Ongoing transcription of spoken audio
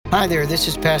Hi there, this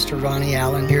is Pastor Ronnie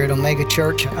Allen here at Omega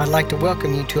Church. I'd like to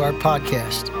welcome you to our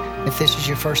podcast. If this is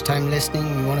your first time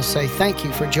listening, we want to say thank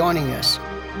you for joining us.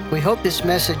 We hope this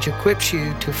message equips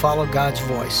you to follow God's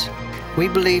voice. We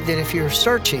believe that if you're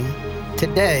searching,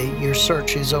 today your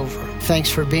search is over. Thanks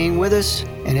for being with us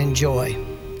and enjoy.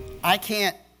 I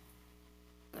can't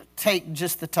take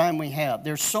just the time we have.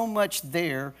 There's so much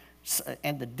there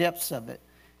and the depths of it.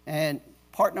 And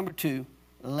part number 2,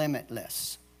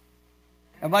 limitless.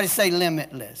 Everybody say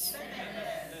limitless.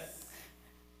 Limitless.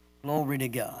 Glory to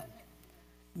God.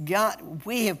 God,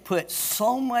 we have put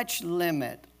so much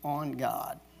limit on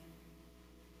God.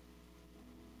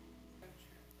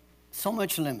 So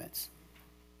much limits.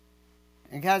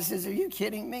 And God says, are you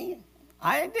kidding me?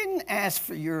 I didn't ask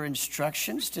for your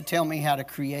instructions to tell me how to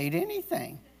create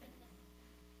anything.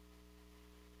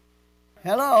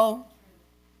 Hello?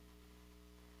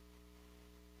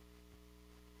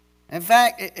 In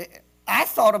fact, I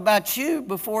thought about you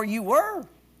before you were.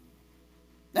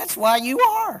 That's why you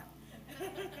are.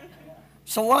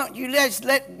 So why don't you just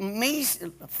let me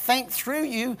think through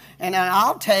you, and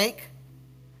I'll take,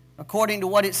 according to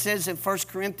what it says in 1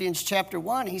 Corinthians chapter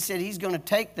 1, he said he's going to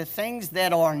take the things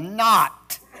that are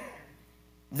not,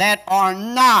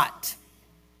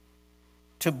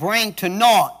 to bring to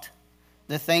naught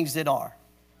the things that are.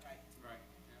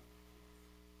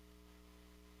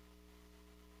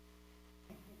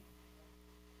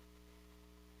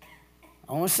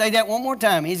 I want to say that one more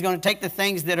time. He's going to take the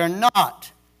things that are not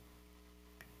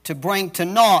to bring to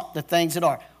naught the things that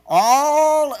are.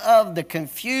 All of the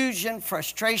confusion,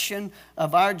 frustration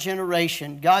of our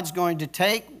generation, God's going to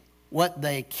take what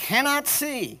they cannot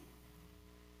see.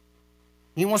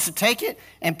 He wants to take it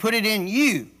and put it in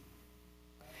you.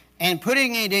 And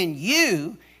putting it in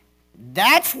you,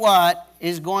 that's what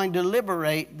is going to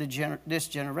liberate this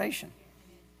generation.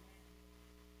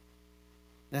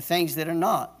 The things that are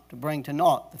not, to bring to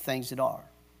naught the things that are.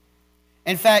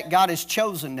 In fact, God has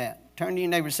chosen that. Turn to your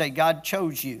neighbor and say, God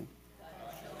chose you.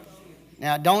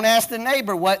 Now, don't ask the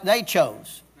neighbor what they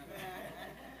chose.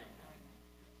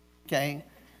 Okay?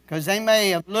 Because they may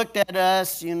have looked at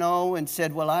us, and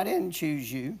said, well, I didn't choose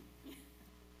you.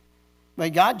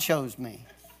 But God chose me.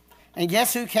 And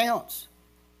guess who counts?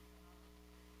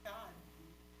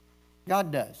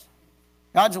 God does.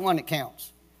 God's the one that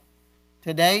counts.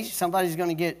 Today, somebody's going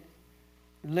to get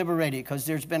liberated because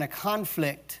there's been a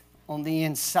conflict on the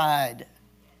inside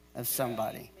of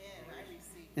somebody.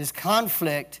 This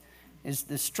conflict is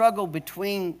the struggle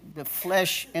between the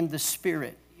flesh and the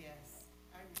spirit.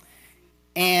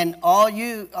 And all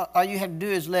you have to do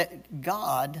is let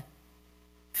God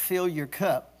fill your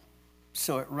cup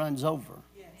so it runs over.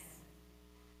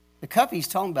 The cup he's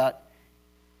talking about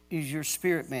is your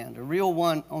spirit man, the real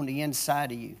one on the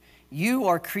inside of you. You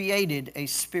are created a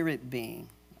spirit being.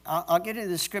 I'll get into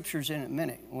the scriptures in a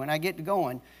minute. When I get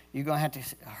going, you're going to have to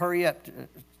hurry up.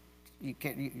 You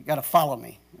got to follow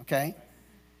me, okay?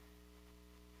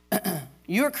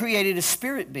 You're created a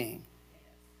spirit being.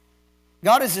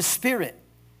 God is a spirit.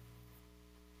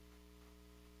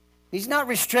 He's not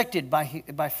restricted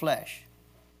by flesh.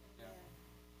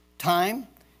 Time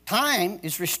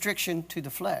is restriction to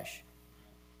the flesh.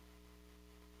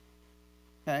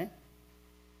 Okay?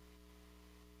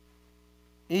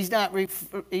 He's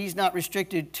not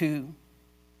restricted to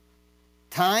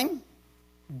time,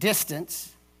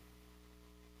 distance,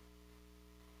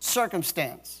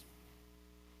 circumstance.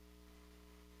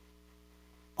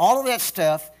 All of that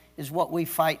stuff is what we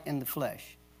fight in the flesh.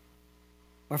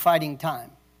 We're fighting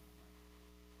time.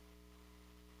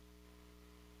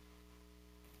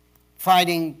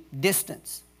 Fighting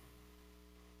distance.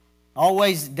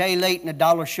 Always a day late and a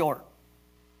dollar short.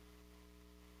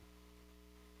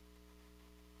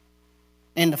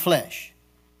 In the flesh.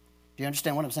 Do you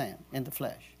understand what I'm saying? In the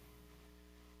flesh.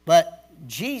 But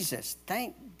Jesus,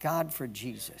 thank God for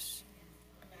Jesus.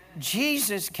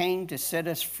 Jesus came to set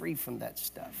us free from that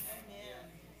stuff.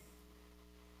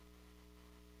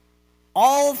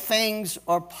 All things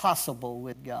are possible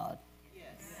with God.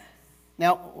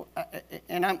 Now,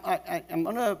 and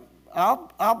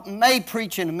I may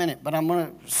preach in a minute, but I'm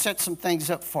going to set some things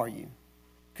up for you.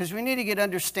 Because we need to get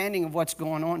understanding of what's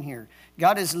going on here.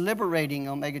 God is liberating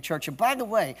Omega Church. And by the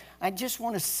way, I just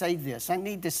want to say this. I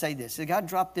need to say this. God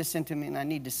dropped this into me and I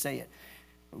need to say it.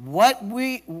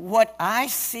 What I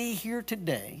see here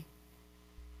today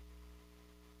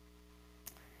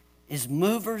is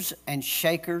movers and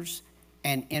shakers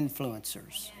and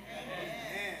influencers.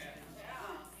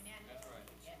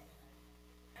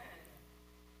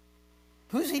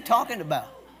 Who's he talking about?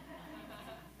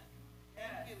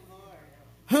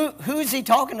 Who's he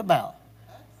talking about?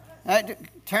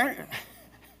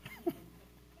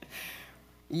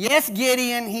 Yes,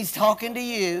 Gideon, he's talking to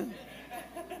you.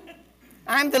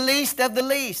 I'm the least of the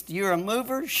least. You're a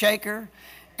mover, shaker,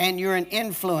 and you're an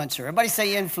influencer. Everybody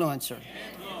say influencer.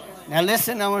 Now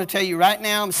listen, I want to tell you right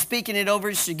now, I'm speaking it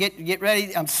over, so get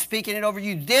ready. I'm speaking it over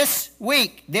you this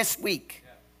week.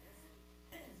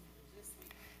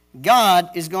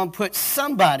 God is going to put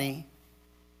somebody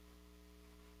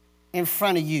in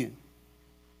front of you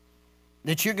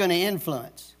that you're going to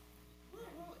influence.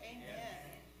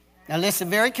 Now listen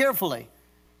very carefully.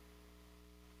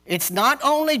 It's not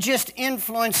only just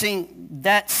influencing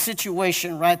that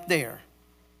situation right there,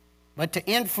 but to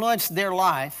influence their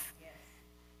life.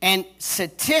 And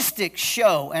statistics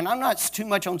show, and I'm not too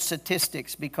much on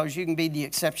statistics because you can be the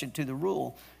exception to the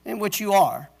rule, in which you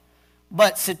are,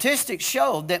 but statistics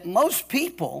show that most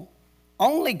people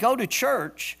only go to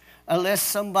church unless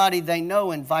somebody they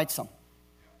know invites them.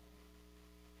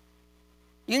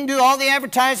 You can do all the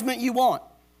advertisement you want.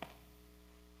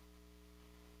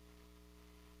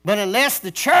 But unless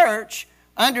the church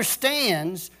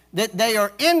understands that they are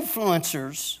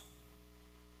influencers,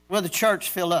 will the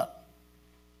church fill up?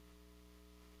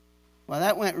 Well,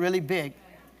 that went really big.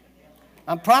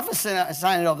 I'm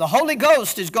prophesying it over. The Holy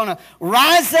Ghost is going to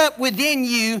rise up within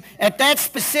you at that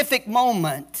specific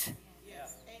moment.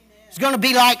 It's going to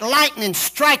be like lightning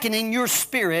striking in your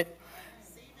spirit.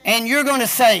 And you're going to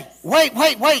say,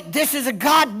 wait, this is a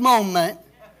God moment.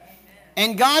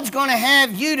 And God's going to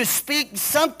have you to speak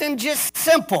something just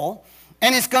simple,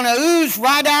 and it's going to ooze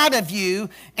right out of you,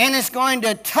 and it's going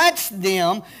to touch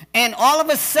them, and all of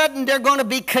a sudden they're going to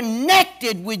be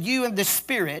connected with you in the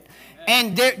Spirit,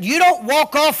 and you don't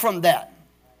walk off from that.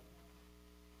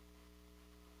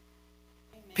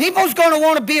 People's going to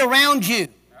want to be around you.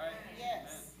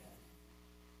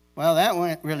 Well, that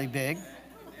went really big.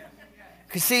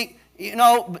 Because see,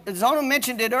 Zona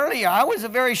mentioned it earlier, I was a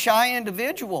very shy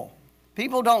individual.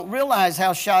 People don't realize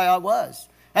how shy I was.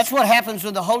 That's what happens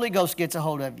when the Holy Ghost gets a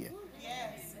hold of you.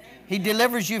 He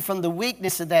delivers you from the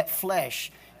weakness of that flesh.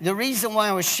 The reason why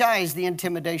I was shy is the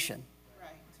intimidation.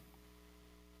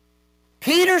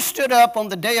 Peter stood up on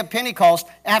the day of Pentecost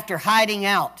after hiding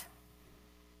out.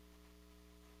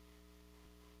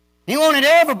 He wanted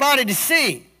everybody to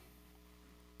see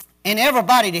and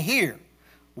everybody to hear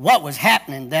what was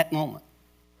happening that moment.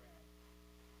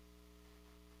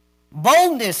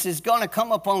 Boldness is going to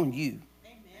come upon you.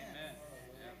 Amen.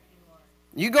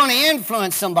 You're going to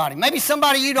influence somebody. Maybe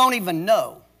somebody you don't even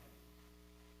know.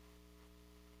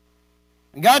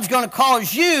 And God's going to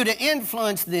cause you to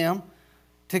influence them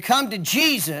to come to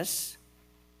Jesus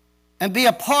and be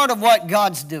a part of what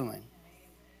God's doing.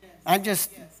 I'm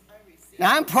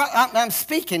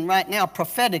speaking right now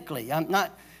prophetically.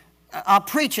 I'll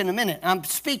preach in a minute. I'm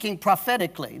speaking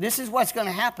prophetically. This is what's going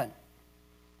to happen.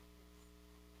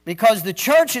 Because the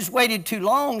church has waited too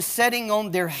long sitting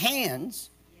on their hands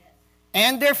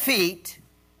and their feet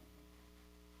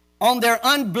on their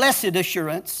unblessed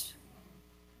assurance.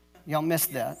 Y'all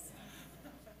missed that.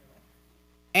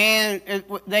 And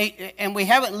we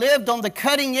haven't lived on the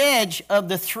cutting edge of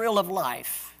the thrill of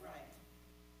life.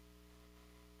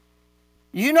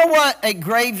 You know what a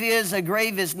grave is? A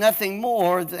grave is nothing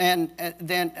more than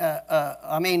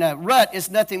a rut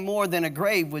is nothing more than a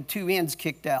grave with two ends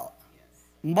kicked out.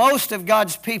 Most of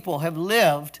God's people have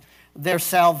lived their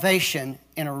salvation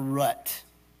in a rut.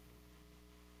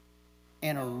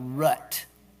 In a rut.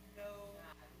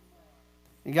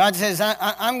 And God says,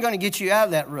 I'm going to get you out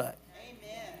of that rut.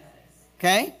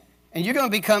 Okay? And you're going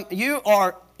to become, you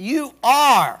are,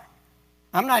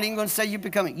 I'm not even going to say you're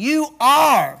becoming, you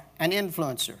are an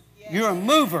influencer. You're a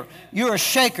mover. You're a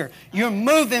shaker. You're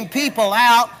moving people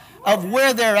out of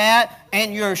where they're at,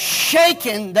 and you're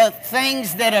shaking the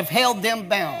things that have held them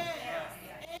bound.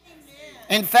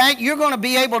 In fact, you're going to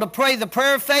be able to pray the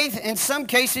prayer of faith. In some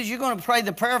cases, you're going to pray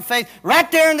the prayer of faith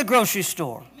right there in the grocery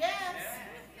store.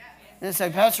 They say,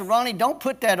 Pastor Ronnie, don't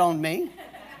put that on me.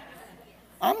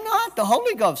 I'm not. The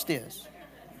Holy Ghost is.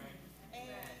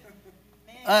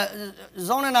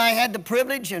 Zona and I had the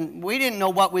privilege, and we didn't know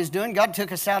what we was doing. God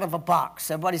took us out of a box.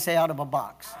 Everybody say out of a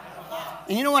box.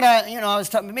 And you know what? I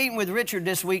was meeting with Richard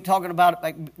this week, talking about,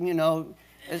 in the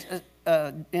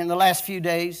last few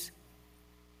days,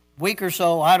 week or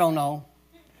so, I don't know.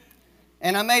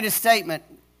 And I made a statement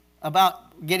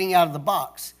about getting out of the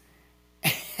box.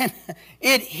 And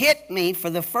it hit me for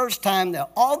the first time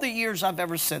that all the years I've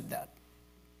ever said that.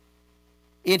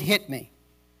 It hit me.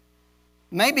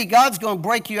 Maybe God's going to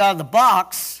break you out of the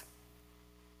box,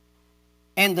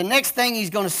 and the next thing He's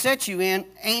going to set you in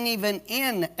ain't even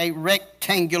in a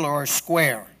rectangular or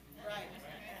square.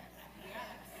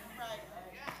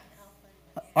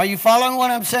 Are you following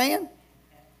what I'm saying?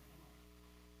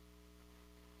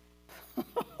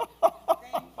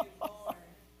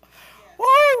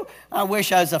 Woo! I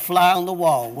wish I was a fly on the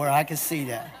wall where I could see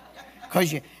that.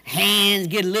 Because your hands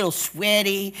get a little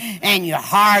sweaty and your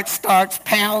heart starts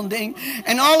pounding.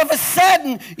 And all of a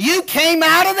sudden, you came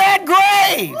out of that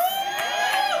grave.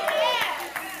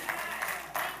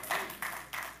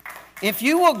 If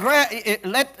you will,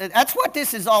 that's what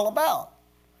this is all about.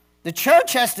 The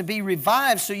church has to be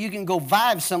revived so you can go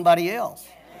vive somebody else.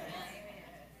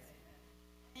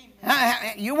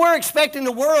 You were expecting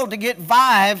the world to get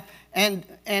vived, and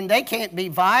they can't be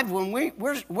vived when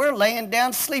we're laying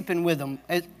down sleeping with them.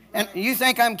 And you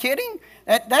think I'm kidding?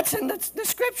 That's in the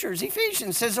scriptures.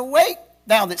 Ephesians says, "Awake,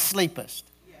 thou that sleepest,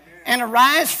 and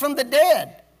arise from the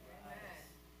dead,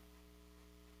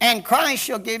 and Christ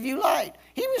shall give you light."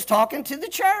 He was talking to the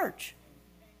church.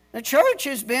 The church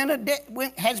has been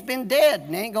dead,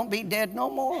 and ain't going to be dead no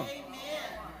more.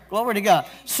 Glory to God.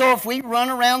 So if we run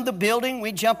around the building,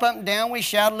 we jump up and down, we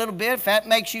shout a little bit, if that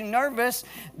makes you nervous,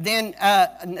 then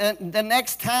the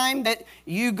next time that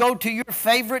you go to your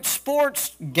favorite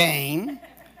sports game,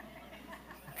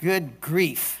 good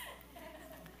grief,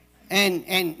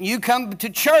 and you come to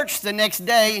church the next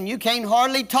day and you can't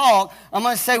hardly talk, I'm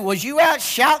going to say, was you out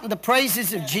shouting the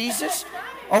praises of Jesus?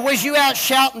 Or was you out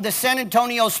shouting the San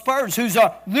Antonio Spurs, who's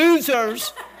are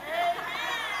losers?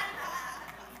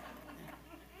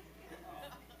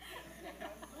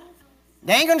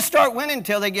 They ain't going to start winning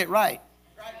until they get right.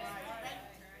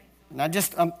 Now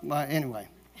anyway,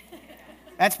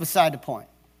 that's beside the point.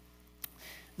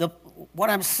 What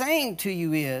I'm saying to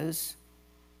you is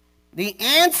the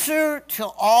answer to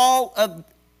all of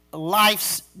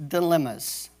life's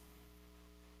dilemmas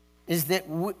is that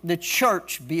the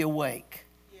church be awake.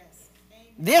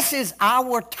 This is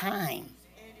our time.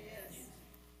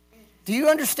 Do you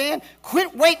understand?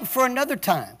 Quit waiting for another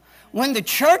time. When the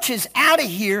church is out of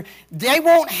here, they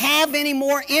won't have any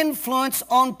more influence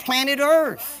on planet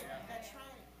Earth.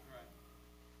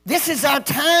 This is our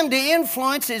time to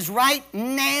influence, is right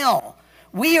now.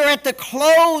 We are at the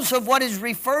close of what is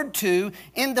referred to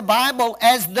in the Bible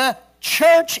as the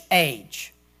church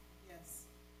age.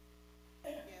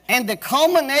 And the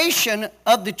culmination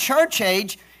of the church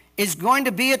age is going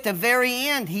to be at the very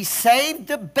end. He saved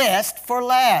the best for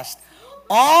last.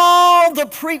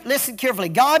 Listen carefully.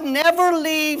 God never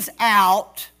leaves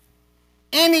out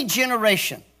any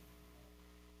generation.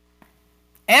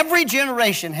 Every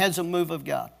generation has a move of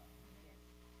God.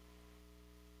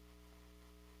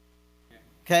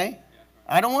 Okay?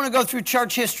 I don't want to go through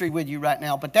church history with you right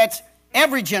now, but that's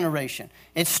every generation.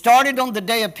 It started on the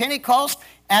day of Pentecost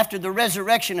after the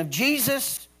resurrection of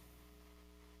Jesus,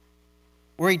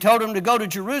 where he told them to go to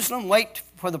Jerusalem, wait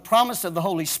for the promise of the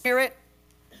Holy Spirit.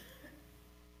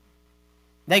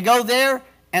 They go there,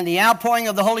 and the outpouring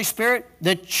of the Holy Spirit,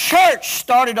 the church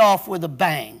started off with a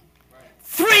bang.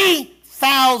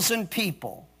 3,000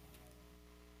 people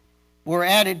were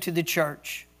added to the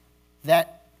church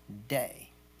that day.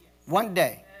 One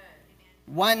day.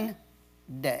 One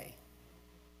day.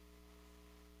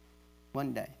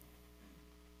 One day.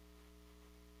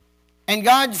 And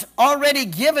God's already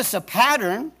give us a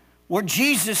pattern where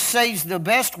Jesus saves the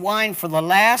best wine for the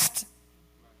last.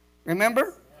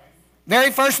 Remember?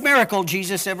 Very first miracle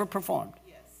Jesus ever performed.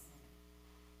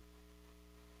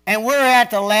 And we're at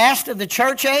the last of the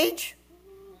church age.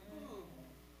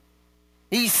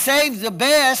 He saved the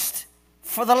best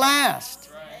for the last.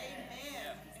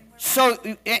 So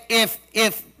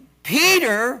if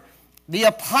Peter, the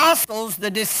apostles,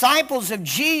 the disciples of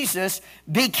Jesus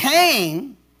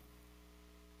became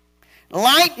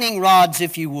lightning rods,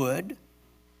 if you would,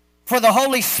 for the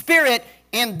Holy Spirit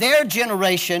in their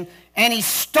generation, and he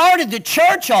started the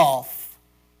church off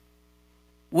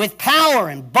with power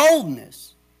and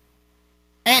boldness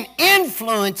and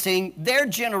influencing their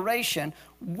generation,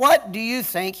 what do you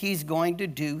think he's going to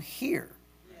do here?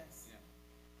 Yes.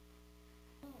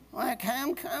 Well,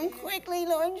 come quickly,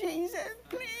 Lord Jesus,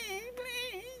 please,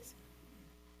 please.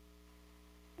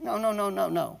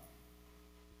 No.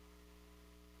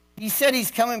 He said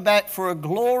he's coming back for a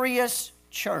glorious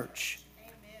church.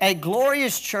 A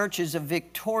glorious church is a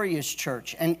victorious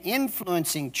church, an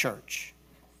influencing church.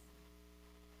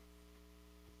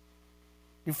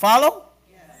 You follow?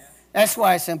 Yes. That's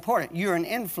why it's important. You're an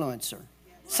influencer.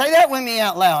 Yes. Say that with me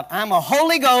out loud. I'm a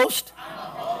Holy Ghost,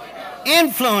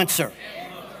 influencer.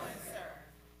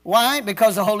 Why?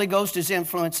 Because the Holy Ghost is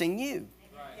influencing you.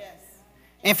 Yes.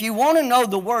 If you want to know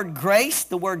the word grace,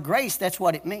 that's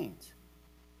what it means.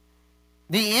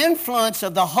 The influence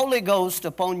of the Holy Ghost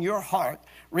upon your heart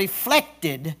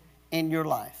reflected in your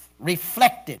life.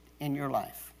 Reflected in your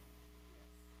life.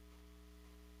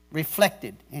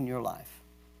 Reflected in your life.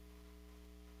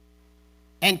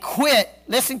 and quit,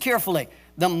 listen carefully,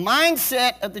 the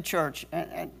mindset of the church,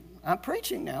 and I'm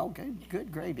preaching now,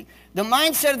 good gravy. The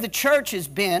mindset of the church has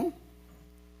been,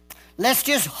 let's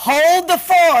just hold the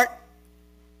fort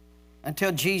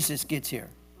until Jesus gets here.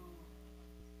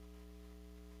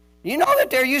 You know that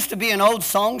there used to be an old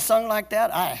song sung like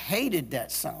that? I hated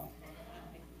that song.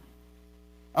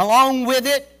 Along with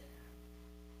it,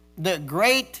 the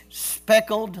great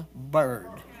speckled bird.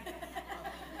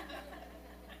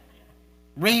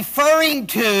 Referring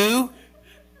to,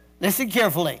 listen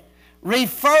carefully,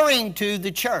 referring to the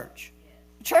church.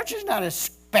 The church is not a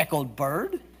speckled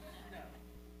bird.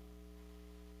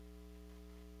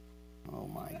 Oh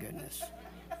my goodness.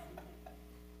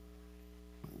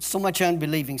 So much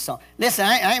unbelieving song. Listen,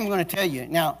 I am going to tell you.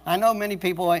 Now, I know many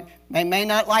people may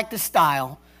not like the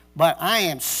style, but I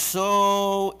am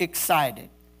so excited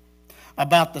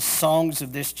about the songs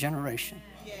of this generation.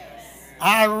 Yes.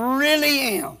 I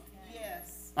really am.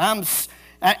 Yes.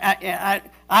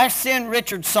 I send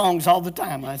Richard songs all the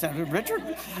time. I said, Richard,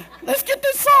 let's get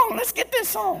this song. Let's get this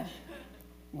song.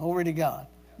 Glory to God.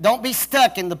 Don't be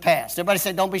stuck in the past. Everybody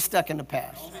say, don't be stuck in the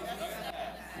past.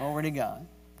 Glory to God.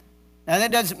 Now,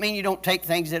 that doesn't mean you don't take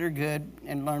things that are good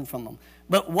and learn from them.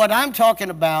 But what I'm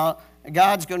talking about,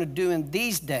 God's going to do in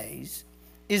these days,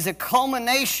 is a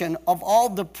culmination of all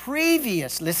the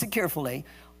previous, listen carefully,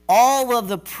 all of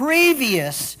the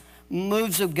previous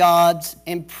moves of God's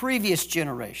in previous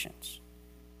generations.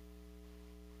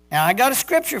 Now, I got a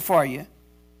scripture for you.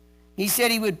 He said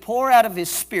he would pour out of his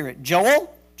Spirit.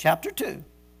 Joel, chapter 2.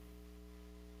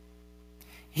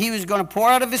 He was going to pour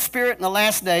out of his Spirit in the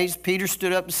last days. Peter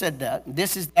stood up and said that.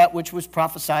 This is that which was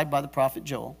prophesied by the prophet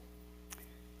Joel.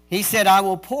 He said, I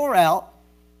will pour out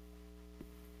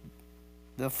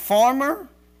the former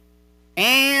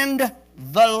and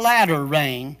the latter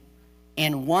rain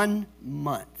in 1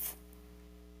 month.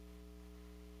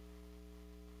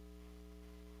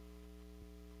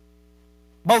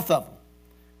 Both of them.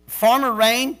 Former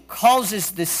rain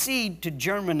causes the seed to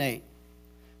germinate.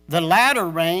 The latter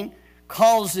rain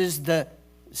causes the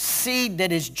seed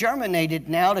that is germinated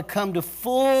now to come to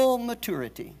full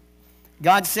maturity.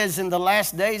 God says in the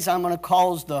last days, I'm going to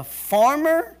cause the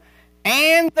former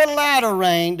and the latter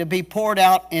rain to be poured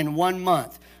out in 1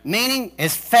 month. Meaning,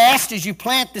 as fast as you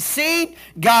plant the seed,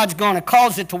 God's going to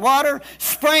cause it to water,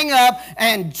 spring up,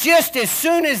 and just as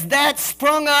soon as that's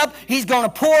sprung up, He's going to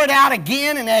pour it out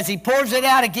again, and as He pours it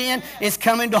out again, it's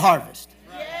coming to harvest.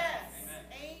 Yes.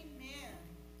 Amen.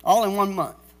 All in 1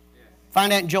 month.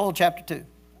 Find that in Joel chapter 2.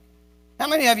 How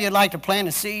many of you would like to plant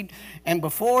a seed, and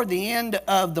before the end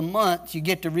of the month, you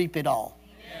get to reap it all?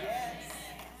 Yes.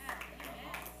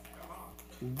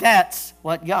 That's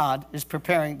what God is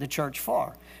preparing the church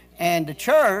for. And the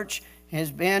church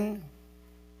has been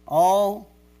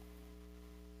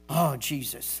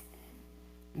Jesus.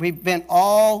 We've been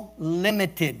all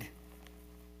limited.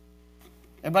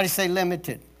 Everybody say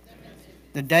limited.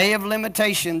 The day of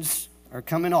limitations are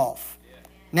coming off.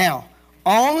 Now,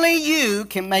 only you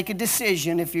can make a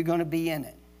decision if you're going to be in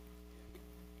it.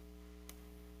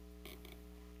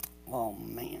 Oh,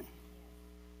 man.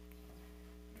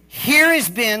 Here has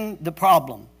been the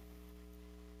problem.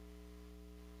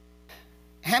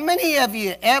 How many of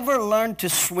you ever learned to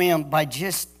swim by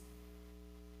just...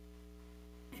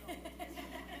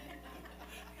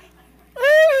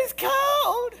 Oh, it's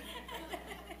cold.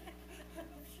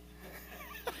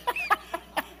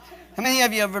 How many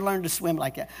of you ever learned to swim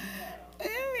like that?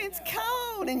 Oh, it's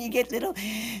cold, and you get little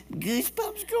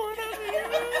goosebumps going on.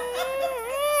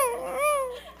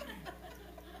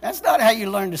 That's not how you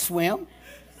learn to swim.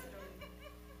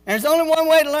 There's only one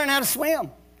way to learn how to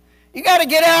swim. You got to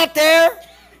get out there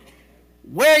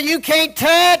where you can't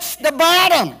touch the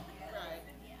bottom.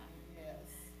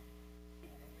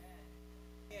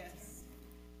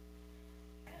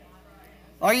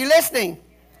 Are you listening?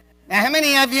 Now, how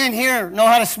many of you in here know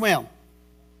how to swim?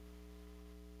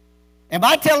 Am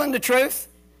I telling the truth?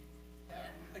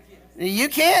 You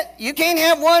can't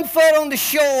have one foot on the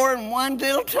shore and one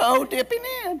little toe dipping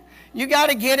in. You got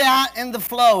to get out in the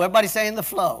flow. Everybody say in the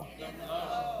flow.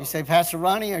 You say, Pastor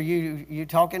Ronnie, are you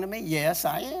talking to me? Yes,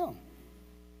 I am.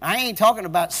 I ain't talking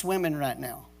about swimming right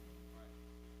now.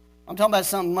 I'm talking about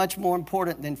something much more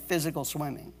important than physical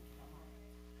swimming.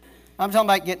 I'm talking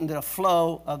about getting to the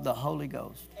flow of the Holy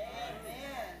Ghost.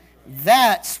 Amen.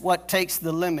 That's what takes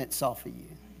the limits off of you.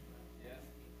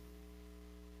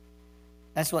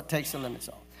 That's what takes the limits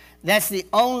off. That's the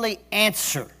only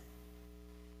answer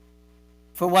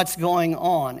for what's going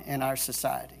on in our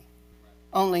society.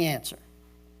 Only answer.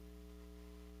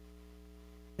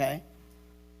 Okay?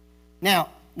 Now,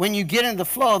 when you get in the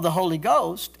flow of the Holy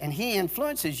Ghost and He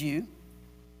influences you,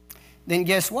 then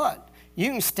guess what? You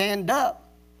can stand up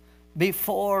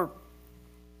before,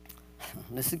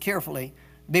 listen carefully,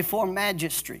 before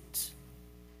magistrates,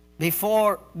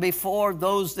 before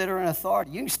those that are in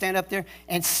authority. You can stand up there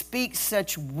and speak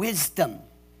such wisdom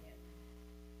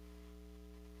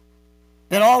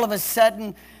that all of a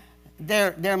sudden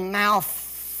their mouth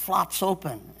flops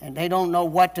open and they don't know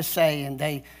what to say, and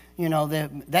they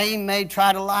may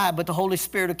try to lie, but the Holy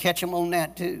Spirit will catch them on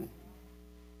that too.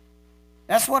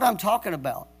 That's what I'm talking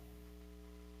about.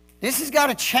 This has got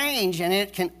to change, and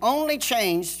it can only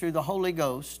change through the Holy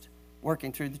Ghost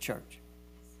working through the church.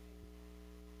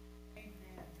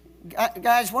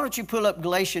 Guys, why don't you pull up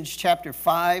Galatians chapter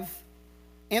 5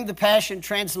 in the Passion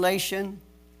Translation,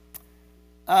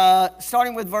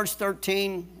 starting with verse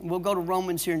 13. We'll go to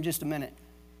Romans here in just a minute.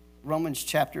 Romans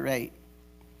chapter 8.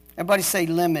 Everybody say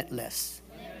limitless.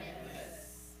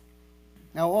 Limitless.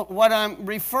 Now, what I'm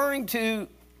referring to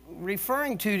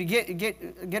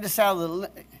get us out of the...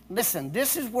 Listen,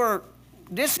 this is where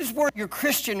your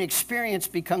Christian experience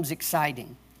becomes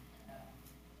exciting.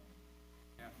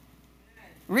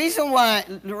 The reason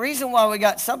why we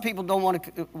got some people don't want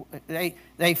to,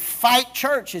 they fight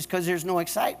church is because there's no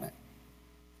excitement.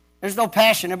 There's no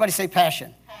passion. Everybody say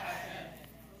passion.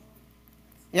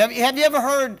 Have you ever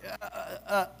heard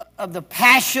of the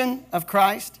passion of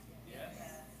Christ?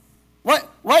 Yes.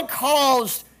 What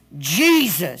caused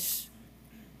Jesus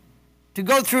to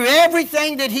go through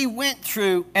everything that he went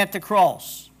through at the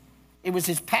cross? It was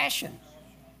his passion.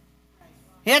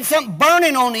 He had something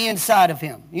burning on the inside of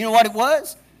him. You know what it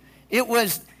was?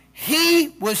 He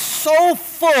was so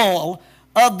full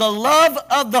of the love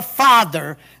of the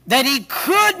Father that he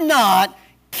could not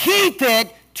keep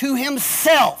it to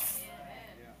himself.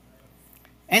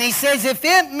 And he says, if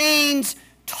it means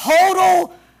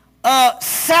total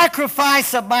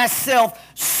sacrifice of myself,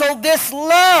 so this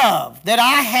love that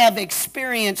I have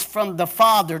experienced from the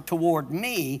Father toward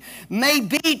me may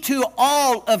be to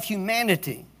all of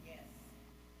humanity.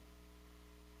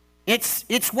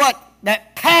 It's what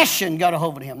that passion got a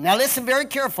hold of him. Now listen very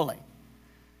carefully.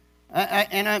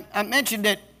 I mentioned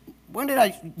it. When did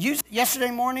I use it?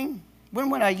 Yesterday morning? When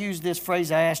would I use this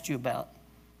phrase I asked you about?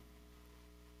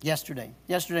 Yesterday.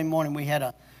 Yesterday morning we had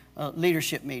a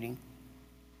leadership meeting.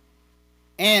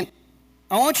 And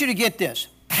I want you to get this.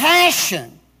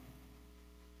 Passion.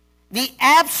 The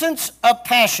absence of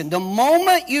passion. The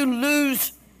moment you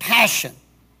lose passion,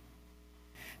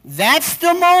 that's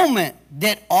the moment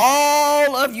that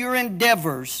all of your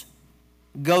endeavors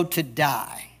go to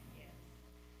die.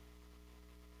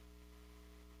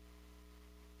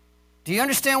 Do you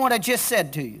understand what I just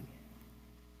said to you?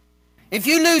 If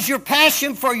you lose your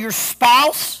passion for your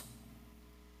spouse,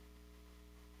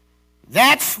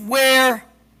 that's where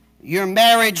your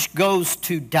marriage goes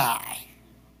to die.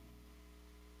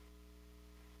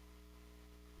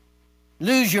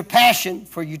 Lose your passion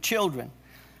for your children.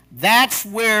 That's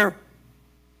where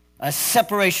a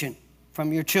separation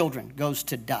from your children goes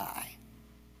to die.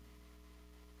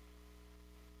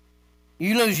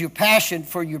 You lose your passion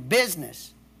for your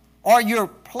business or your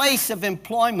place of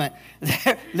employment.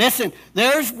 Listen,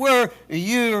 there's where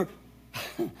your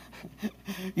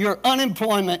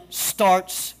unemployment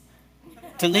starts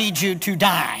to lead you to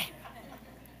die.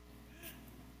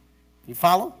 You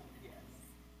follow?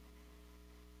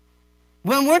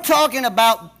 When we're talking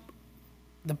about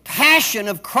the passion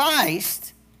of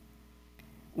Christ,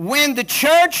 when the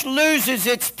church loses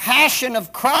its passion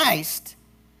of Christ,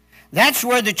 that's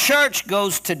where the church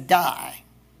goes to die.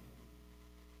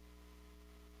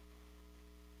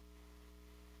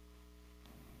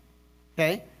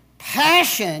 Okay?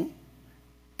 Passion,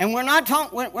 and we're not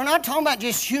talking about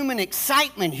just human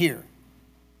excitement here.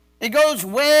 It goes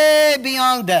way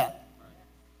beyond that.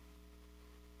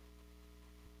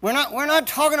 We're not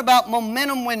talking about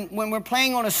momentum when we're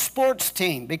playing on a sports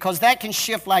team, because that can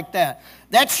shift like that.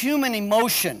 That's human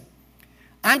emotion.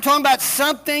 I'm talking about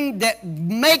something that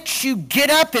makes you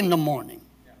get up in the morning.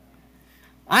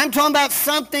 I'm talking about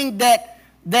something that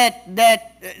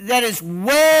is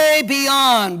way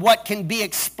beyond what can be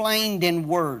explained in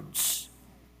words.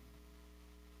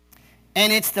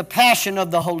 And it's the passion of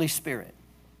the Holy Spirit.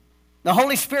 The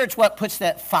Holy Spirit's what puts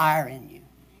that fire in you.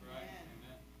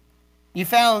 You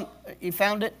found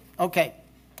it? Okay.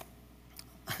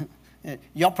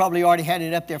 Y'all probably already had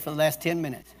it up there for the last 10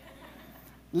 minutes.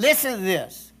 Listen to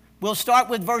this. We'll start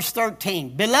with verse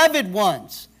 13. Beloved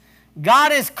ones,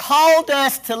 God has called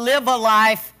us to live a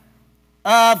life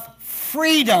of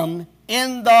freedom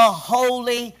in the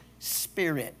Holy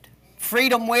Spirit.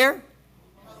 Freedom where?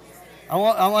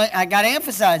 I got to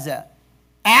emphasize that.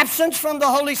 Absence from the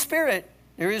Holy Spirit,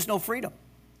 there is no freedom.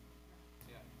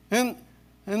 Whom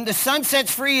the Son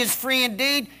sets free is free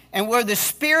indeed. And where the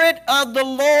Spirit of the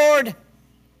Lord,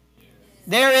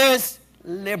 there is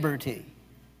liberty.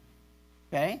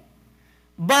 Okay?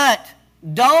 But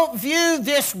don't view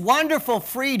this wonderful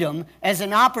freedom as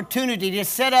an opportunity to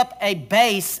set up a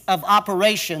base of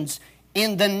operations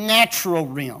in the natural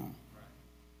realm.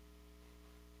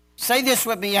 Say this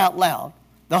with me out loud.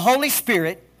 The Holy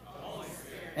Spirit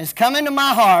has come into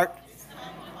my heart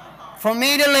for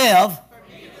me to live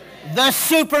the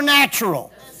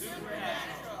supernatural.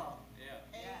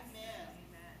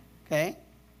 Okay?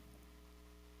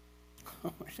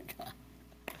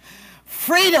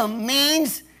 Freedom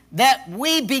means that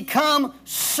we become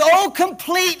so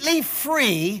completely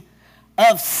free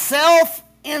of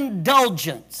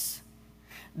self-indulgence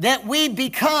that we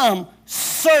become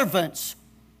servants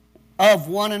of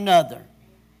one another,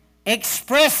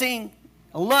 expressing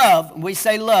love. We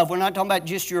say love, we're not talking about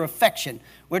just your affection.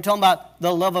 We're talking about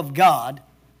the love of God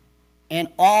in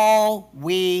all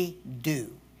we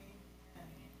do.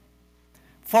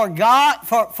 For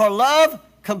love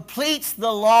completes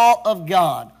the law of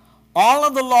God. All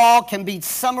of the law can be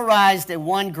summarized in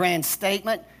one grand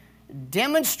statement.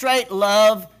 Demonstrate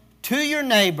love to your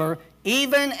neighbor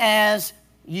even as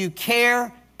you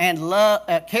care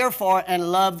for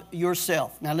and love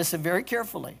yourself. Now listen very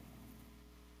carefully.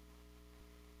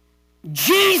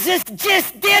 Jesus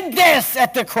just did this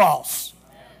at the cross.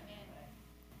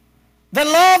 The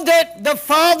love that the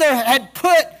Father had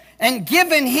put and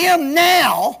given him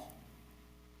now,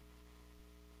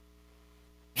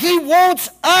 he wants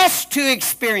us to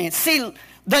experience. See,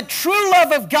 the true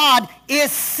love of God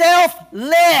is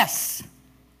selfless.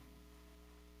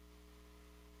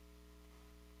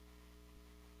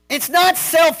 It's not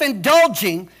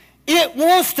self-indulging. It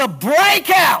wants to break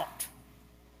out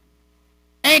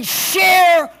and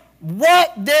share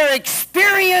what they're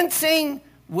experiencing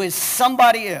with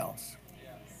somebody else.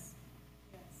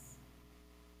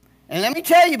 And let me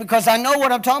tell you, because I know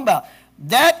what I'm talking about,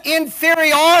 that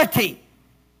inferiority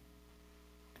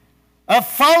of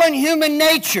fallen human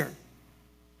nature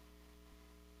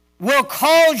will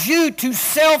cause you to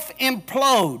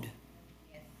self-implode.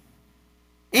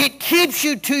 It keeps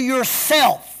you to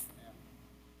yourself.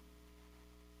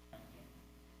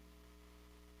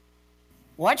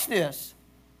 Watch this.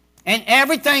 And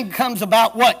everything becomes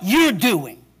about what you're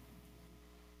doing.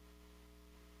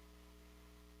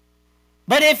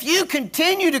 But if you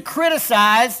continue to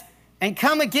criticize and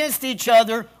come against each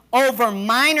other over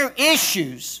minor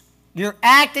issues, you're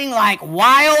acting like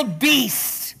wild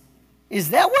beasts. Is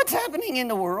that what's happening in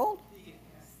the world?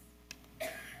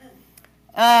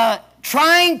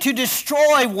 Trying to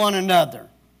destroy one another.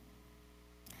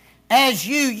 As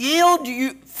you yield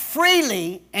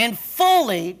freely and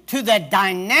fully to the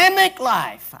dynamic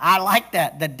life. I like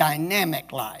that, the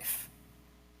dynamic life.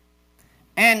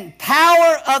 And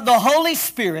power of the Holy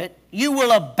Spirit, you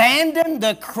will abandon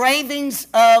the cravings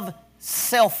of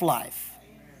self-life.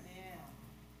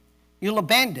 You'll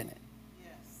abandon it.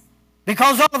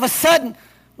 Because all of a sudden,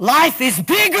 life is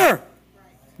bigger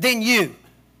than you.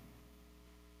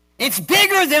 It's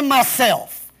bigger than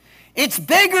myself. It's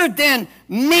bigger than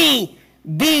me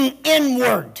being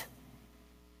inward.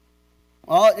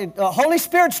 Well, the Holy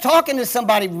Spirit's talking to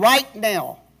somebody right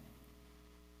now.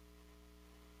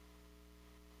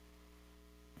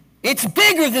 It's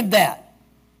bigger than that.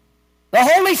 The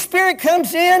Holy Spirit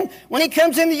comes in. When he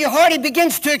comes into your heart, he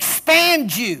begins to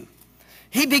expand you.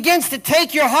 He begins to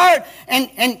take your heart, and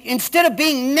instead of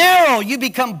being narrow, you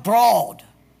become broad,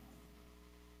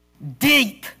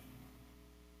 deep,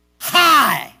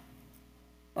 high.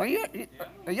 Are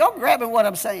y'all grabbing what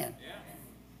I'm saying?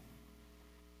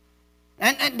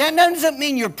 And that doesn't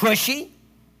mean you're pushy.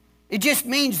 It just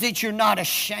means that you're not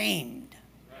ashamed.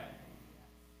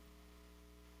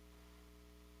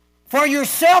 For your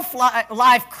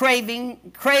self-life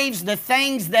craves the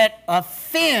things that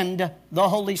offend the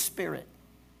Holy Spirit.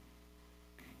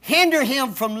 Hinder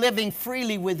him from living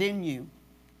freely within you.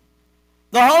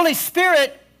 The Holy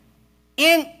Spirit's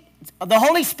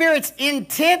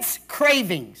intense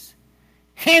cravings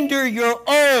hinder your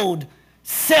old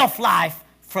self-life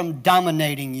from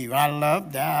dominating you. I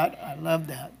love that. I love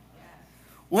that.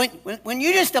 When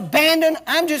you just abandon,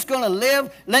 I'm just going to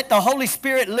live, let the Holy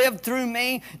Spirit live through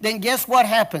me, then guess what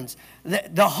happens?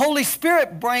 The Holy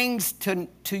Spirit brings to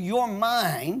your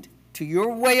mind, to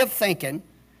your way of thinking,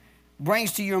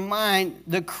 brings to your mind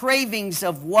the cravings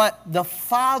of what the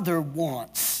Father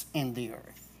wants in the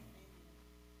earth.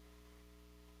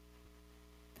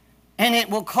 And it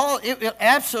will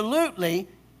absolutely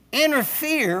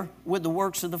interfere with the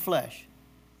works of the flesh.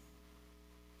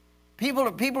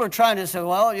 People are trying to say,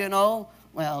 well,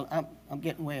 Well, I'm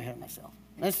getting way ahead of myself.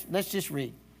 Let's just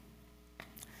read.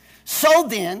 So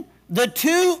then, the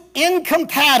two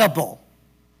incompatible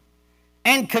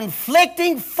and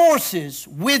conflicting forces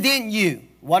within you,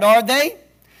 what are they?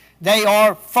 They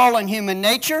are fallen human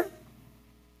nature.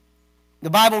 The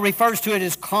Bible refers to it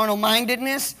as carnal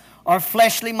mindedness or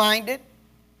fleshly minded.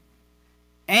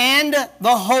 And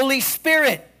the Holy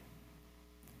Spirit.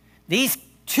 These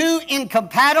two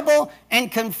incompatible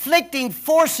and conflicting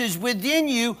forces within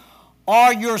you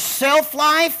are your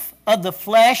self-life of the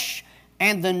flesh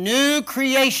and the new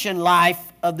creation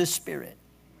life of the Spirit.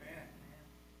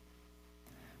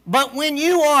 But when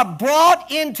you are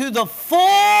brought into the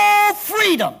full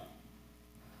freedom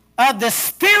of the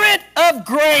Spirit of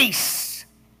grace,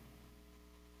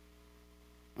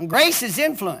 and grace is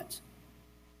influence.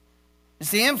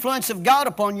 It's the influence of God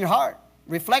upon your heart,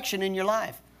 reflection in your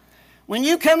life. When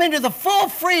you come into the full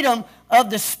freedom of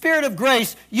the Spirit of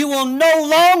grace, you will no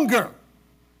longer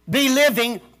be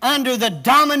living under the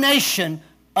domination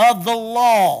of the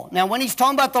law. Now, when he's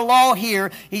talking about the law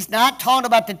here, he's not talking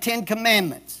about the 10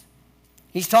 Commandments.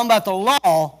 He's talking about the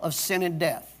law of sin and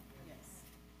death.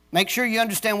 Make sure you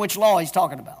understand which law he's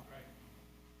talking about.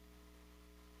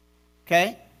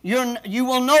 Okay? You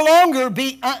will no longer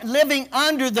be living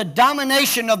under the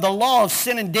domination of the law of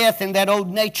sin and death in that old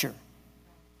nature,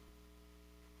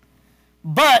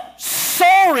 but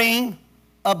soaring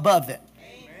above it.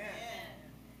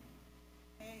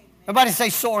 Everybody say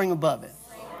soaring above it.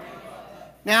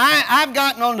 Now, I've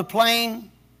gotten on the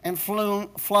plane and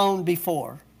flown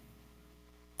before.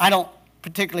 I don't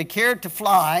particularly care to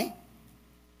fly,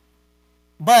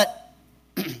 but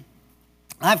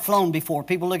I've flown before.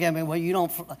 People look at me, well, you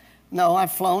don't fly. No,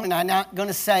 I've flown, and I'm not going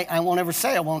to say, I won't ever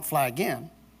say I won't fly again.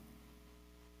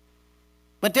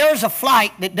 But there's a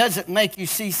flight that doesn't make you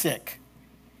seasick.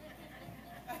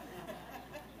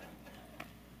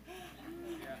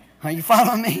 Are you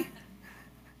following me?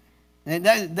 It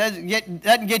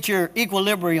doesn't get your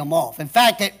equilibrium off. In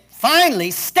fact, it finally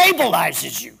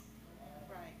stabilizes you.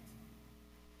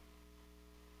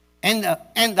 And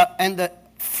the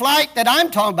flight that I'm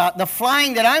talking about, the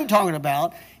flying that I'm talking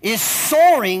about, is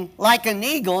soaring like an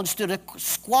eagle instead of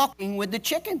squawking with the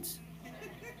chickens.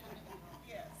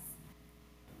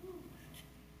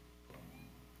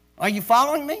 Are you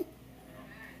following me?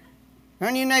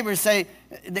 Turn to your neighbor and say,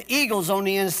 the eagle's on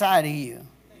the inside of you.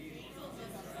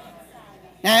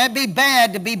 Now, it'd be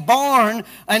bad to be born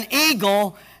an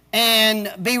eagle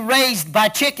and be raised by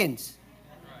chickens.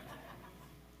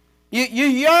 You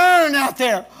yearn out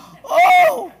there.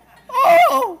 Oh,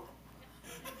 oh.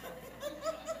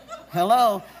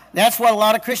 Hello. That's what a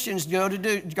lot of Christians go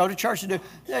to church to do.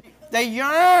 They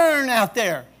yearn out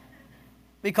there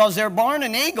because they're born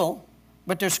an eagle,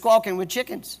 but they're squawking with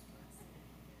chickens.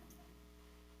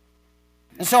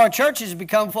 And so our church has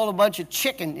become full of a bunch of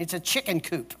chicken. It's a chicken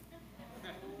coop.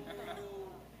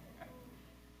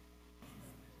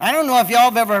 I don't know if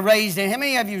y'all have ever raised any. How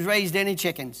many of you have raised any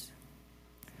chickens?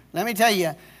 Let me tell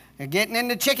you, you're getting in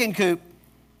the chicken coop.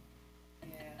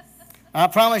 Yes. I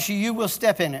promise you, you will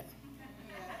step in it.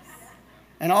 Yes.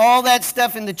 And all that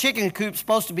stuff in the chicken coop is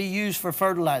supposed to be used for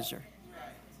fertilizer. Right.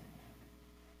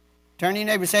 Turn to your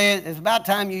neighbor and say, it's about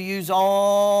time you use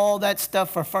all that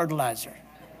stuff for fertilizer.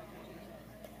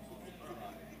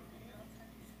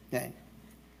 Okay.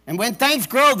 And when things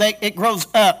grow, it grows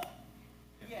up.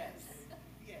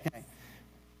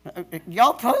 Okay.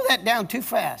 Y'all put that down too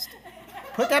fast.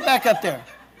 Put that back up there.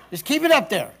 Just keep it up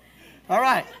there. All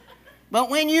right. But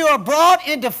when you are brought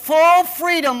into full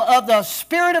freedom of the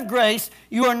Spirit of grace,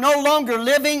 you are no longer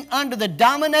living under the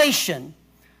domination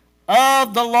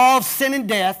of the law of sin and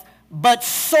death, but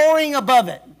soaring above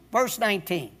it. Verse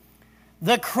 19.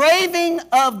 The cravings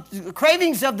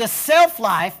of the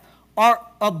self-life are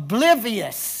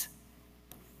oblivious.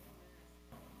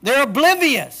 They're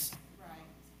oblivious.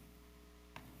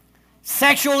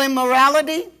 Sexual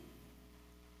immorality.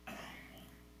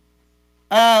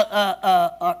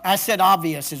 I said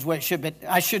obvious is what it should be.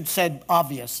 I should have said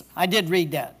obvious. I did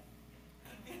read that.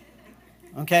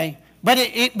 Okay? But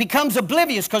it becomes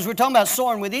oblivious because we're talking about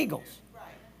soaring with eagles.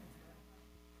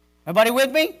 Everybody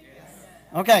with me?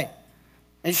 Okay.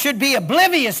 It should be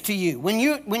oblivious to you. When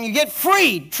you get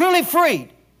freed, truly freed,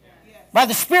 by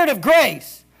the Spirit of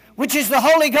grace, which is the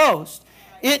Holy Ghost,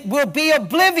 it will be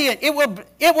oblivious. It will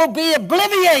be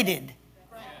obliviated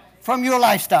from your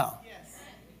lifestyle.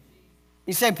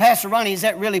 You say, Pastor Ronnie, is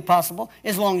that really possible?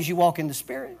 As long as you walk in the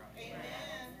Spirit. Amen.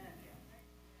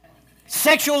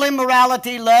 Sexual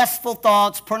immorality, lustful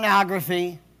thoughts,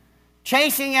 pornography,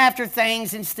 chasing after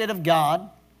things instead of God,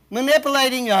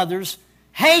 manipulating others,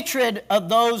 hatred of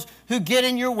those who get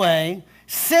in your way,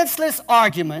 senseless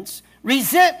arguments,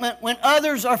 resentment when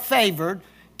others are favored,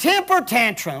 temper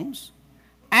tantrums,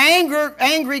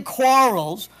 angry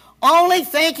quarrels, only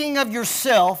thinking of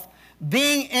yourself,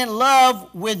 being in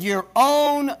love with your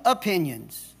own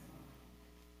opinions.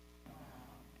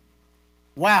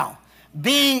 Wow.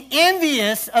 Being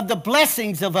envious of the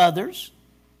blessings of others,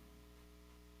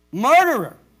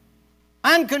 murderer,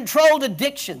 uncontrolled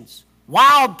addictions,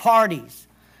 wild parties,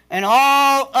 and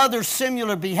all other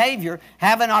similar behavior.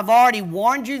 Haven't I already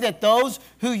warned you that those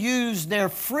who use their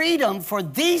freedom for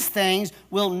these things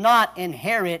will not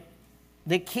inherit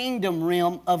the kingdom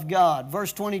realm of God?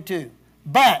 Verse 22.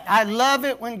 But I love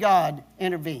it when God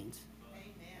intervenes.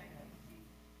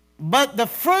 But the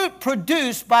fruit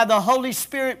produced by the Holy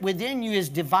Spirit within you is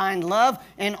divine love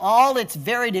in all its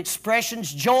varied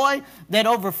expressions, joy that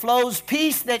overflows,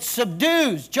 peace that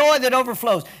subdues, joy that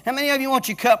overflows. How many of you want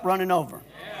your cup running over?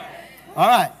 Yeah. All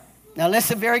right. Now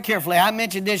listen very carefully. I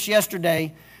mentioned this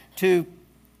yesterday to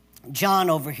John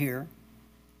over here,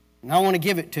 and I want to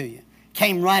give it to you.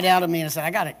 Came right out of me and I said,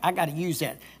 I got to use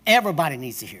that. Everybody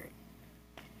needs to hear it.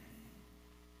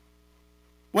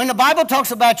 When the Bible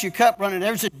talks about your cup running,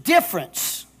 there's a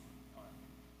difference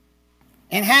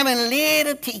in having a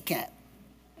little teacup.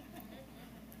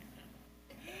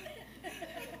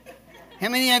 How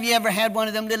many of you ever had one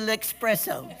of them little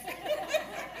espressos?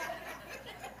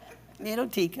 Little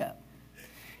teacup.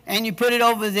 And you put it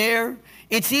over there.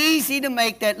 It's easy to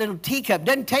make that little teacup.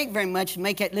 Doesn't take very much to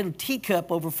make that little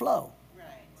teacup overflow.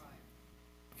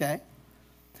 Okay?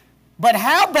 But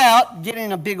how about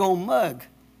getting a big old mug?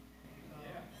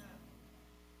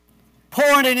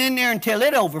 Pouring it in there until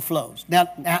it overflows. Now,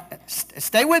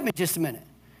 stay with me just a minute.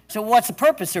 So what's the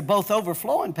purpose? They're both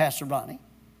overflowing, Pastor Ronnie.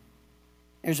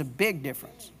 There's a big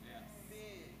difference.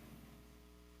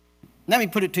 Let me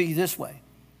put it to you this way.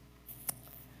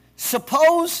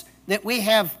 Suppose that we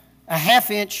have a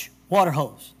 1/2-inch water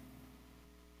hose.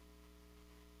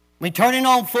 We turn it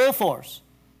on full force.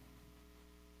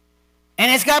 And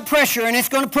it's got pressure and it's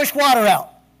going to push water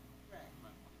out.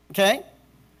 Okay?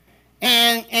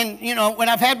 And you know, when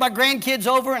I've had my grandkids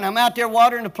over and I'm out there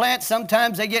watering the plants,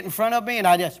 sometimes they get in front of me and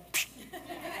I just,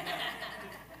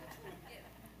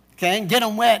 okay, and get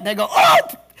them wet. And they go, oh,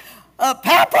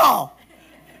 Papa.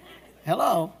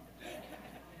 Hello.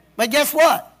 But guess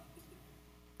what?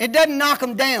 It doesn't knock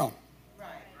them down. Right.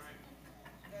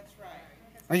 That's right.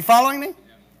 Are you following me?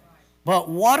 But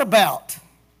what about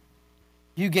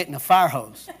you getting a fire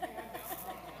hose?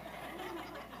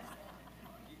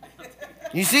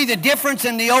 You see the difference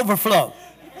in the overflow.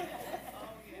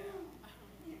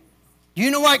 You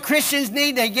know what Christians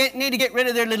need? They need to get rid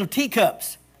of their little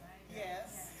teacups.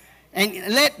 Yes. And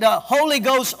let the Holy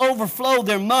Ghost overflow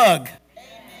their mug. Amen.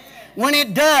 When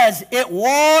it does,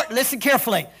 listen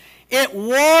carefully.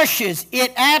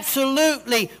 It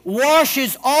absolutely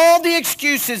washes all the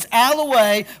excuses out of the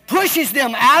way, pushes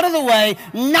them out of the way,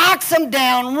 knocks them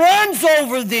down, runs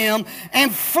over them,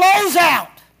 and flows out.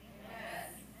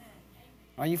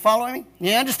 Are you following me?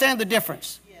 You understand the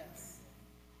difference? Yes.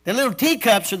 The little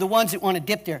teacups are the ones that want to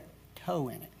dip their toe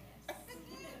in it.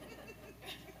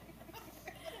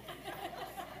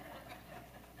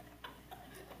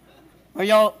 Or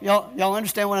y'all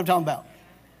understand what I'm talking about?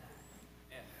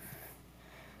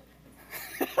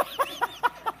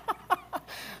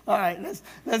 All right,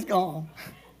 let's go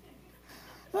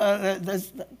on.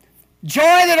 Joy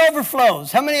that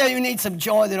overflows. How many of you need some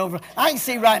joy that overflows? I can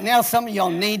see right now some of y'all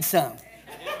need some.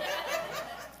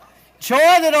 Joy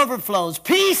that overflows,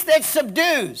 peace that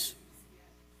subdues,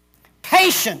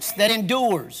 patience that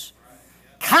endures,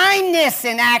 kindness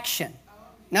in action.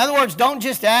 In other words, don't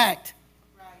just act.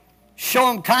 Show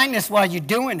them kindness while you're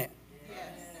doing it.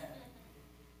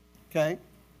 Okay?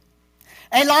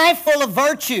 A life full of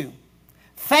virtue,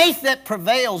 faith that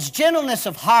prevails, gentleness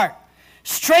of heart,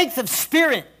 strength of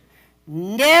spirit.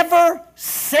 Never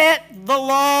set the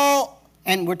law,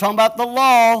 and we're talking about the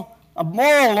law, a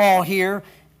moral law here,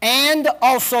 and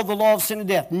also the law of sin and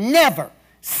death. Never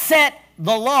set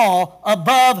the law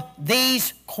above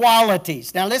these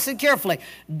qualities. Now listen carefully.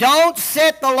 Don't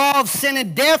set the law of sin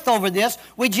and death over this.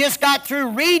 We just got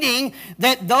through reading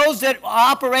that those that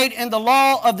operate in the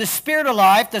law of the Spirit of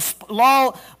life, the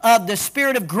law of the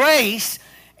Spirit of grace,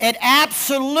 it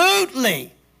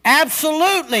absolutely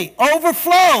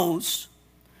overflows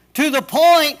to the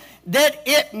point that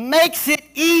it makes it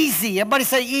easy. Everybody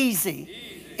say easy.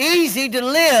 Easy to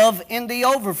live in the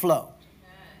overflow.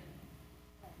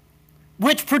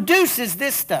 Which produces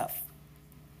this stuff.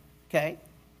 Okay?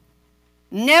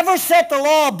 Never set the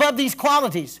law above these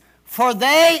qualities, for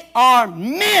they are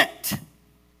meant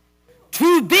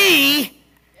to be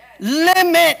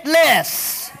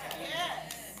limitless.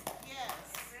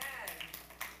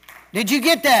 Did you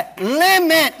get that?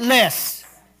 Limitless.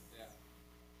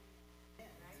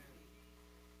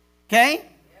 Okay?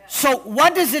 So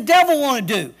what does the devil want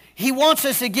to do? He wants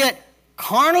us to get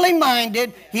carnally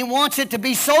minded. He wants it to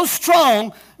be so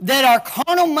strong that our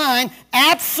carnal mind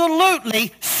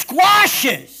absolutely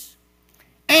squashes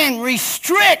and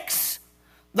restricts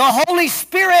the Holy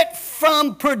Spirit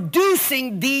from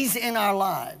producing these in our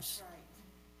lives.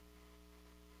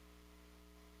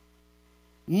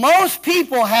 Most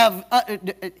people have,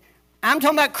 I'm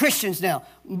talking about Christians now.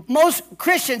 Most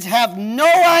Christians have no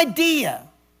idea.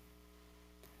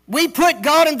 We put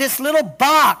God in this little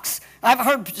box. I've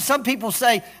heard some people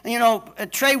say,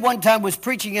 Trey one time was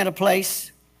preaching at a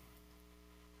place,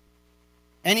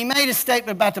 and he made a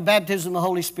statement about the baptism of the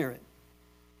Holy Spirit.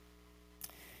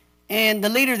 And the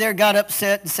leader there got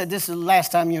upset and said, this is the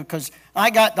last time because I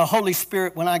got the Holy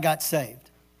Spirit when I got saved.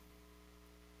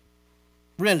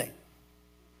 Really?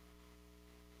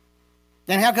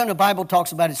 Then how come the Bible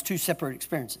talks about it's two separate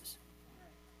experiences?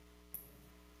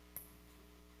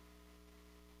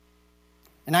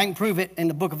 And I can prove it in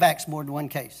the book of Acts more than one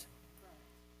case.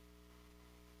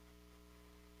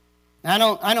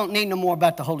 Now, I don't need no more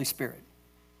about the Holy Spirit.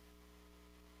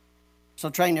 So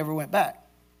Trey never went back.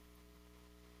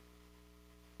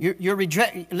 You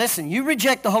reject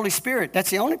the Holy Spirit.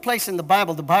 That's the only place in the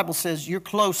Bible says you're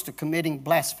close to committing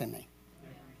blasphemy.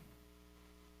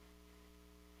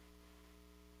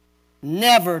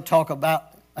 Never talk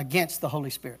about against the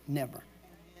Holy Spirit. Never.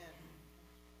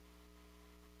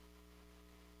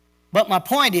 But my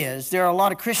point is, there are a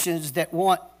lot of Christians that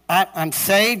I'm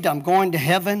saved, I'm going to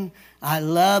heaven. I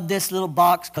love this little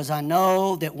box because I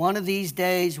know that one of these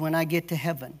days when I get to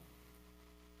heaven,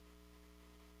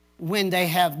 when they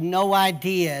have no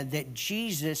idea that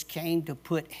Jesus came to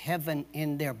put heaven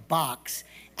in their box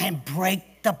and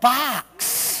break the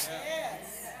box.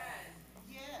 Yes.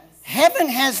 Yes. Heaven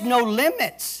has no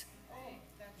limits. Oh,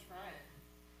 that's right.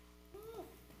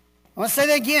 I want to say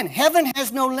that again. Heaven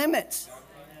has no limits.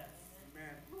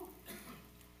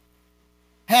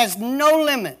 Has no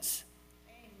limits.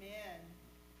 Amen.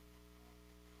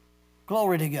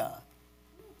 Glory to God.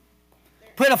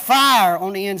 Put a fire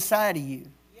on the inside of you.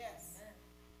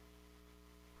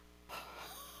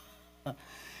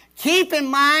 Keep in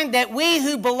mind that we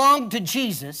who belong to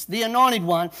Jesus, the Anointed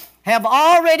One, have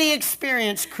already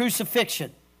experienced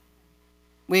crucifixion.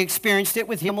 We experienced it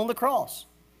with Him on the cross.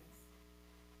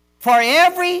 For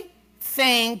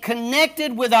everything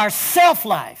connected with our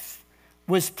self-life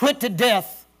was put to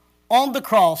death on the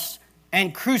cross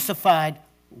and crucified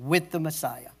with the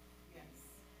Messiah.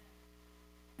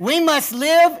 We must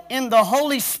live in the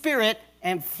Holy Spirit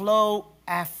and flow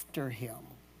after Him.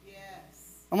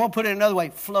 I'm going to put it another way,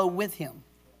 flow with Him.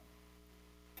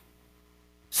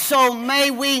 So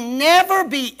may we never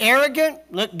be arrogant,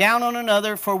 look down on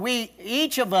another, for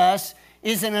each of us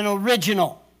is an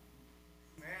original.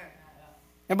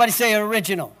 Everybody say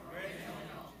original.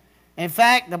 In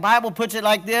fact, the Bible puts it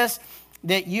like this,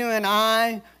 that you and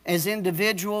I, as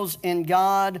individuals in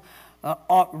God,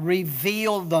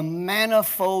 reveal the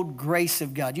manifold grace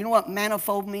of God. You know what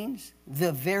manifold means?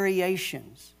 The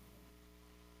variations.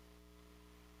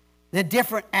 The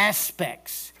different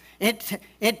aspects.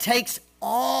 It takes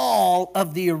all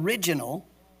of the original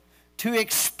to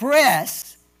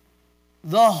express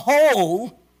the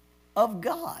whole of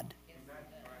God.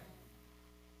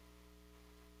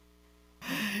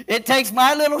 It takes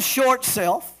my little short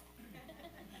self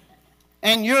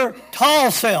and your tall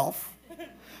self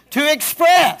to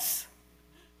express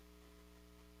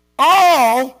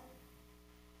all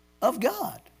of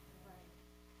God.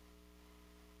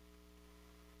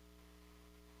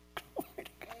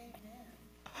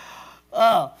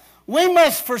 We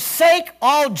must forsake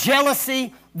all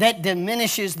jealousy that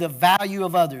diminishes the value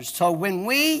of others. So when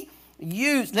we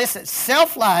listen,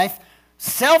 self-life,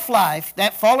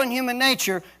 that fallen human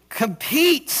nature,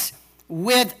 competes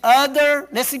with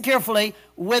listen carefully,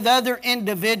 with other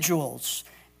individuals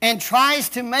and tries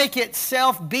to make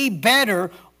itself be better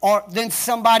than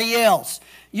somebody else.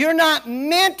 You're not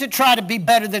meant to try to be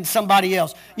better than somebody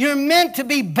else. You're meant to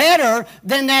be better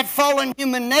than that fallen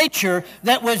human nature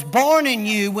that was born in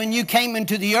you when you came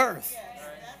into the earth. Yes,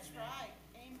 that's right.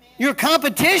 Amen. Your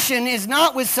competition is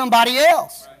not with somebody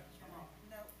else.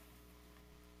 No.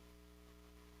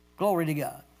 Glory to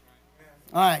God.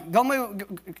 All right, go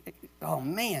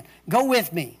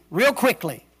with me real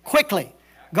quickly.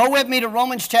 Go with me to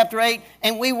Romans chapter 8,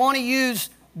 and we want to use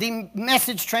the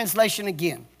Message translation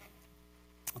again.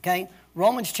 Okay,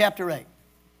 Romans chapter 8.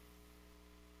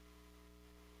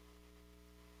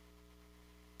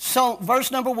 So,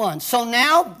 verse number 1. So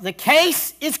now the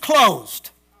case is closed.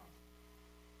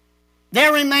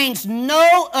 There remains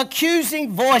no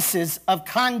accusing voices of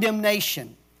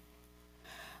condemnation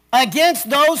against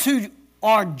those who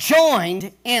are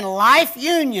joined in life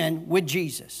union with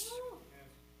Jesus.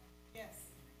 Yes.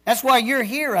 That's why you're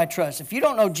here, I trust. If you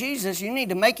don't know Jesus, you need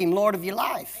to make him Lord of your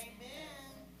life. Amen.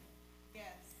 Yes.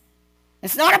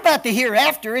 It's not about the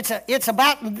hereafter, it's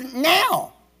about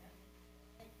now.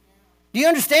 Do you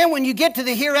understand when you get to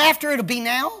the hereafter, it'll be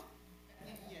now?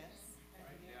 Yes.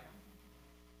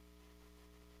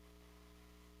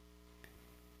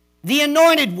 The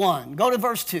anointed one. Go to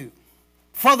verse 2.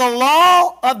 For the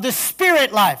law of the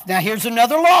spirit life. Now here's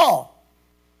another law.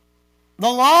 The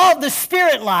law of the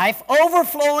spirit life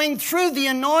overflowing through the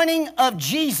anointing of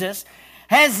Jesus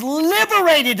has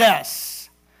liberated us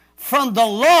from the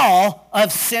law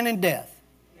of sin and death.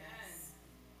 Yes.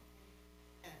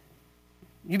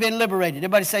 You've been liberated.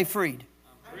 Everybody say freed.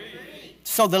 I'm free.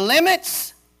 So the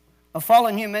limits of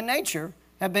fallen human nature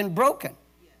have been broken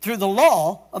through the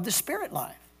law of the spirit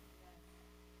life.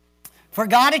 For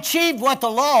God achieved what the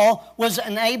law was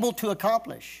unable to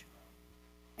accomplish.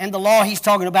 And the law he's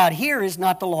talking about here is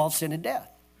not the law of sin and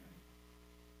death.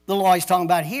 The law he's talking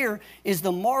about here is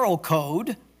the moral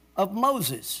code of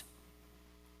Moses.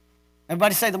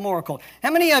 Everybody say the moral code.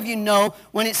 How many of you know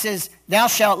when it says, thou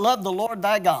shalt love the Lord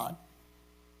thy God?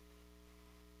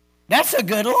 That's a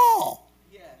good law.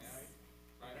 Yes.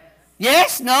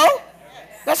 Yes? No?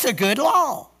 That's a good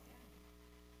law.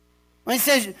 When it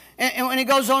says, and when it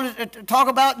goes on to talk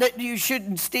about that you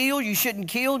shouldn't steal, you shouldn't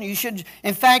kill, you shouldn't.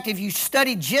 In fact, if you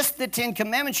study just the 10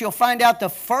 Commandments, you'll find out the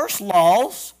first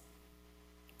laws,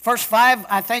 first 5,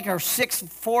 I think, are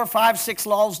 4, 5, 6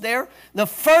 laws there. The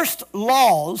first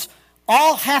laws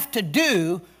all have to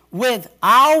do with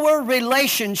our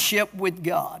relationship with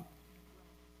God.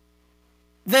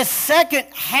 The second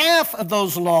half of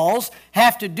those laws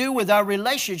have to do with our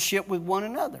relationship with one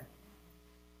another.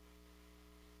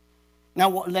 Now,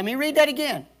 let me read that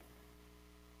again.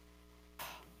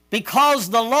 Because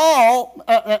the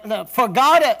law, for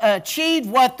God achieved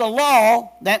what the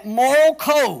law, that moral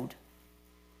code,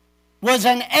 was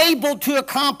unable to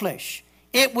accomplish.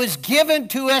 It was given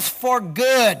to us for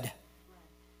good.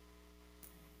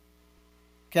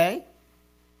 Okay?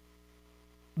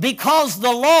 Because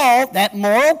the law, that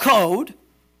moral code,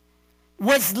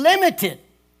 was limited.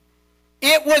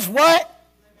 It was what?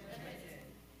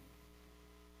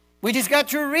 We just got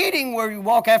through reading where you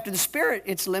walk after the Spirit,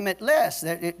 it's limitless.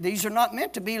 These are not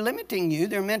meant to be limiting you.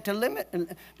 They're meant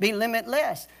to be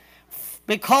limitless.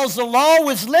 Because the law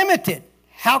was limited.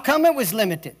 How come it was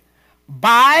limited?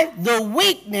 By the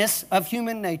weakness of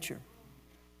human nature.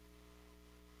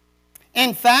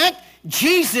 In fact,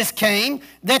 Jesus came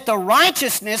that the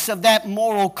righteousness of that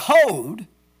moral code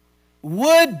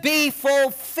would be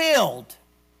fulfilled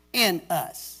in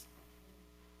us.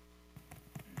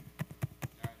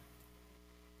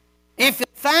 In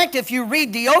fact, if you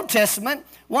read the Old Testament,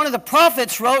 one of the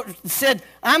prophets said,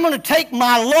 I'm going to take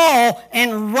my law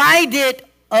and write it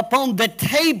upon the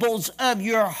tables of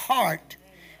your heart,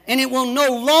 and it will no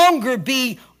longer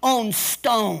be on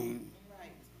stone.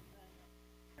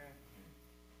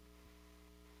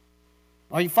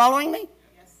 Are you following me?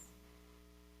 Yes.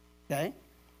 Okay.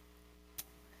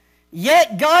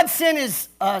 Yet God sent his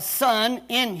Son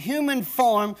in human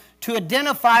form to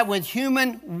identify with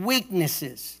human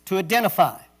weaknesses. To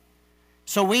identify.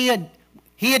 So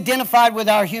he identified with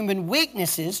our human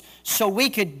weaknesses so we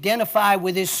could identify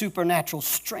with his supernatural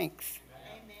strength.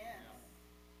 Amen.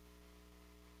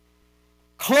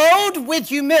 Clothed with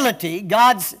humility,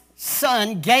 God's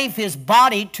Son gave his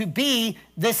body to be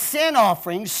the sin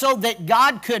offering so that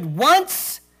God could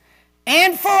once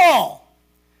and for all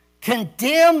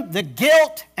condemn the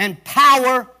guilt and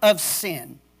power of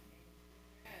sin.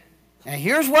 Now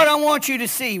here's what I want you to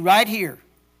see right here.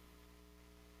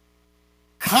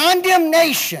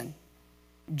 Condemnation.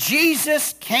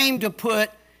 Jesus came to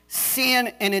put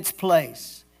sin in its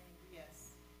place. Yes.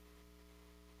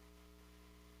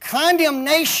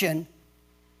 Condemnation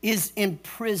is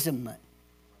imprisonment.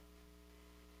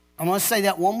 I'm going to say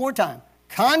that one more time.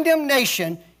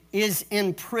 Condemnation is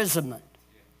imprisonment.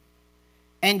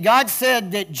 And God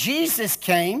said that Jesus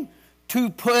came to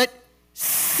put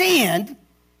sin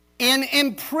in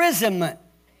imprisonment.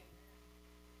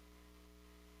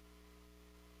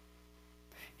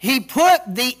 He put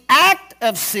the act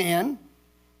of sin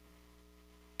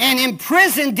and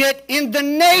imprisoned it in the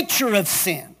nature of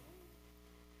sin.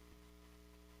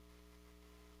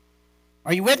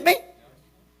 Are you with me?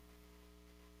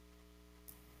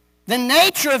 The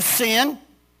nature of sin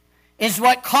is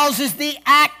what causes the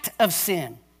act of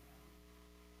sin.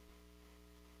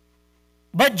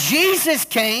 But Jesus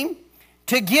came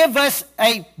to give us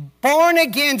a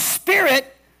born-again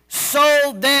spirit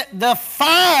so that the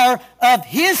fire of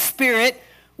his Spirit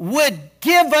would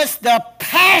give us the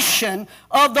passion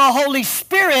of the Holy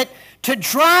Spirit to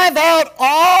drive out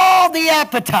all the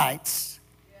appetites,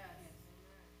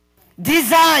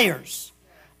 desires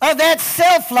of that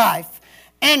self-life,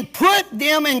 and put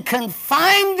them and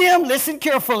confine them, listen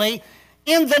carefully,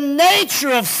 in the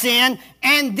nature of sin,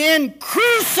 and then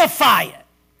crucify it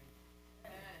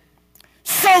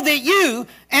so that you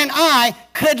and I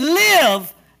could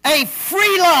live a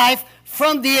free life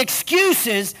from the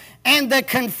excuses and the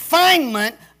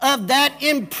confinement of that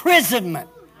imprisonment.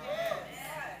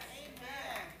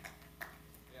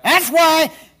 That's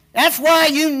why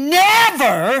you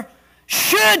never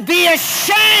should be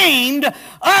ashamed of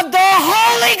the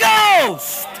Holy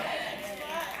Ghost.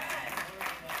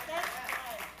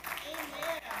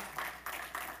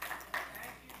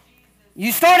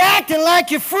 You start acting like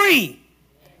you're free.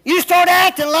 You start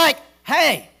acting like,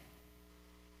 hey,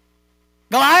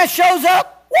 Goliath shows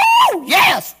up. Woo!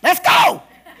 Yes, let's go.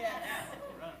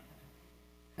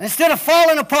 Instead of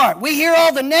falling apart, we hear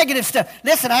all the negative stuff.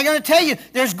 Listen, I'm going to tell you,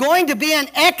 there's going to be an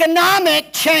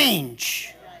economic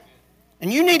change.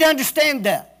 And you need to understand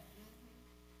that.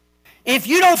 If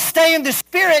you don't stay in the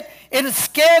Spirit, it'll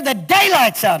scare the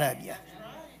daylights out of you.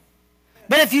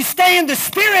 But if you stay in the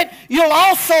Spirit, you'll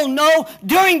also know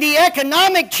during the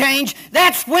economic change,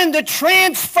 that's when the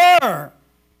transfer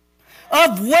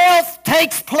of wealth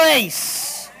takes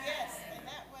place. Yes, and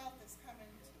that wealth is coming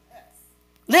to us.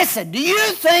 Listen, do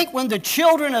you think when the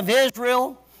children of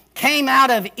Israel came out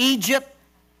of Egypt,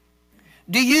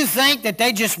 do you think that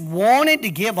they just wanted to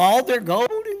give all their gold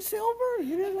and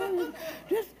silver?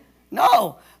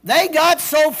 No, they got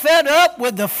so fed up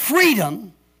with the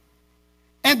freedom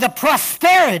and the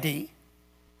prosperity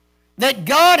that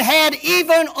God had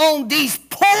even on these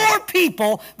poor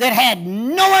people that had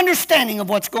no understanding of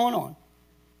what's going on.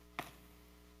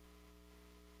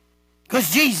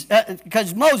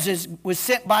 Because Moses was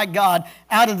sent by God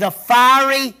out of the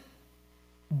fiery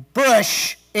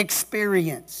bush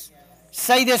experience.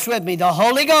 Say this with me. The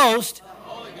Holy Ghost,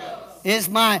 is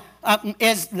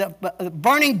the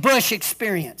burning bush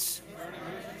experience.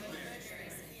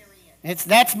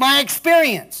 That's my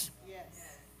experience.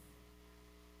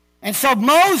 And so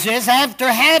Moses,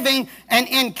 after having an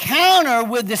encounter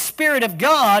with the Spirit of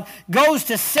God, goes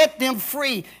to set them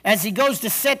free. As he goes to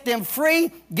set them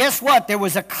free, guess what? There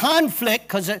was a conflict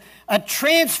because a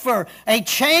transfer, a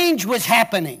change was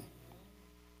happening.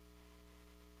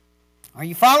 Are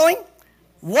you following?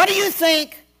 What do you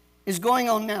think is going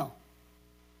on now?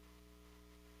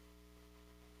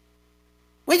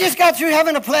 We just got through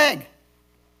having a plague.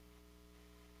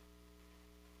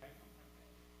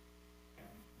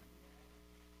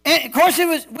 And of course,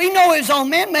 we know it was all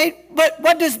man-made, but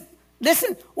what does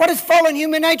fallen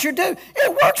human nature do?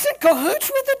 It works in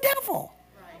cahoots with the devil.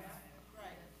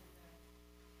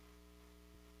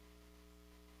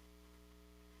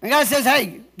 And God says,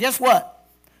 hey, guess what?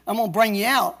 I'm going to bring you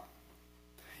out.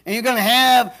 And you're going to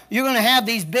have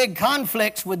these big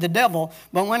conflicts with the devil,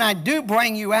 but when I do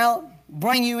bring you out,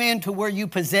 bring you into where you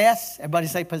possess, everybody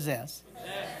say possess.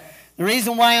 The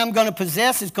reason why I'm going to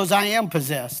possess is because I am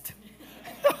possessed.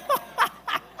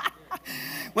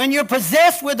 When you're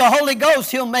possessed with the Holy Ghost,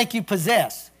 he'll make you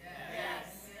possess.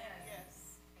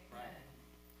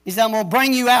 He said, I'm going to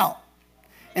bring you out.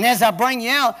 And as I bring you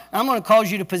out, I'm going to cause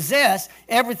you to possess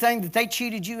everything that they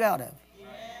cheated you out of.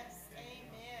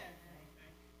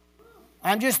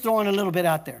 I'm just throwing a little bit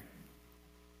out there.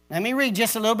 Let me read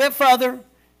just a little bit further.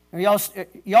 Y'all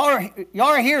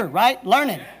are here, right?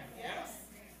 Learning.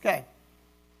 Okay.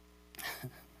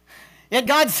 Yet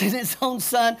God sent his own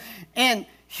Son in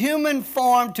human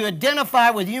form to identify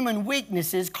with human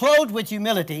weaknesses, clothed with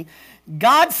humility.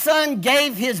 God's Son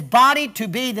gave his body to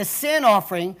be the sin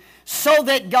offering so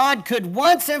that God could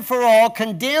once and for all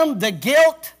condemn the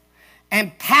guilt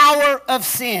and power of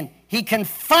sin. He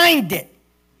confined it.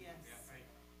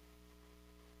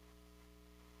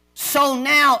 So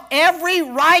now every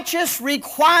righteous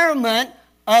requirement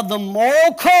of the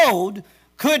moral code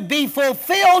could be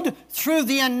fulfilled through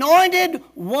the anointed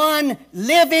one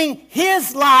living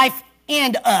his life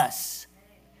in us.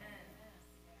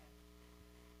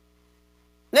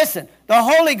 Listen, the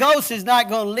Holy Ghost is not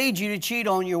going to lead you to cheat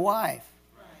on your wife.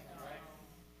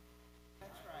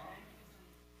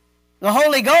 The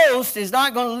Holy Ghost is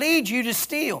not going to lead you to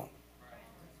steal.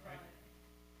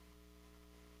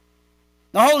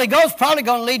 The Holy Ghost is probably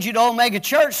going to lead you to Omega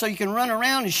Church so you can run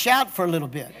around and shout for a little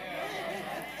bit.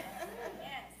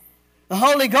 The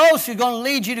Holy Ghost is going to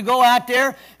lead you to go out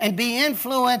there and be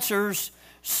influencers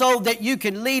so that you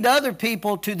can lead other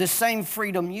people to the same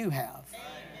freedom you have.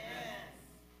 Amen.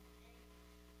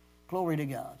 Glory to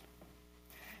God.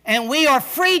 And we are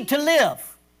freed to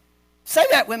live. Say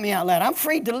that with me out loud. I'm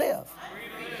free to live.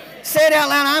 Say it out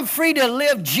loud. I'm free to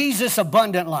live Jesus'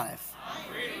 abundant life.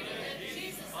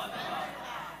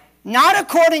 Not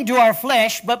according to our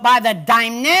flesh, but by the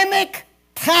dynamic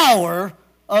power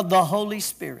of the Holy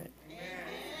Spirit.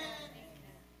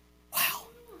 Wow.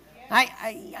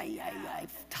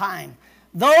 Time.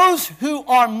 Those who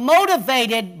are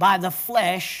motivated by the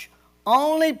flesh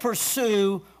only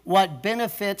pursue what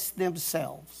benefits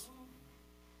themselves.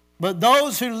 But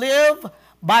those who live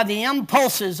by the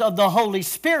impulses of the Holy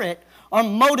Spirit are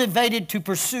motivated to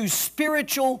pursue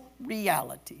spiritual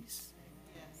realities.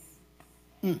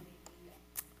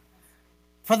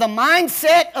 For the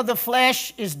mindset of the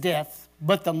flesh is death,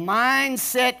 but the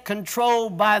mindset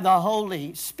controlled by the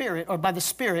Holy Spirit, or by the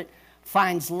Spirit,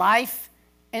 finds life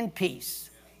and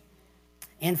peace.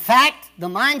 In fact, the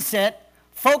mindset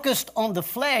focused on the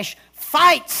flesh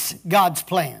fights God's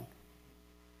plan.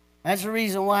 That's the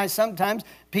reason why sometimes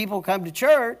people come to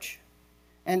church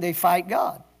and they fight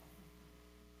God.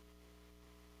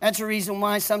 That's the reason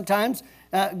why sometimes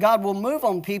God will move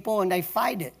on people and they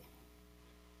fight it.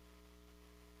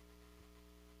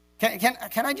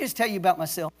 Can I just tell you about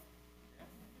myself?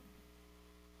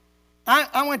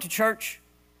 I went to church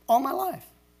all my life.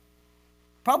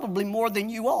 Probably more than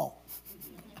you all.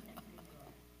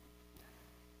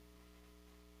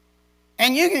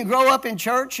 And you can grow up in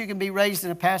church, you can be raised in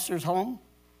a pastor's home,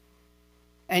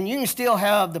 and you can still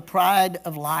have the pride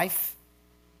of life.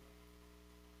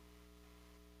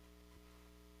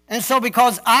 And so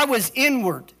because I was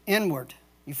inward,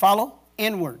 you follow?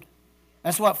 Inward.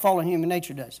 That's what fallen human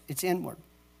nature does. It's inward.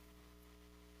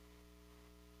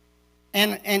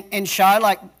 And shy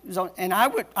like, and I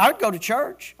would go to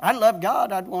church. I love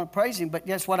God. I'd want to praise Him, but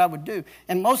guess what I would do?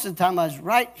 And most of the time I was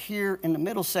right here in the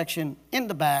middle section, in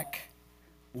the back,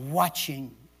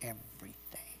 watching everything.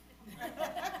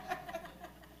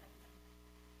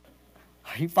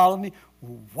 Are you following me?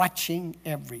 Watching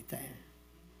everything.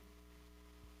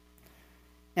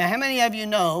 Now, how many of you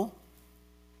know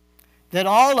that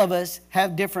all of us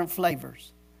have different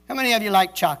flavors? How many of you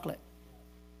like chocolate?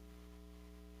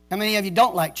 How many of you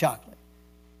don't like chocolate?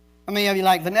 How many of you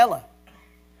like vanilla?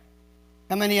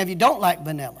 How many of you don't like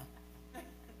vanilla?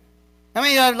 How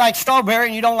many of you like strawberry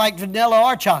and you don't like vanilla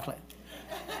or chocolate?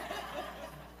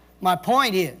 My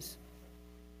point is,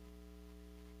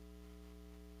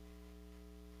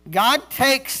 God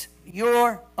takes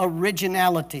your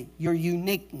originality, your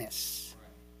uniqueness,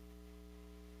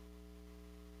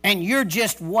 and you're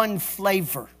just one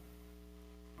flavor.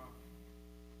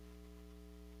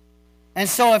 And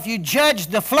so if you judge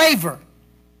the flavor,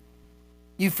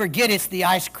 you forget it's the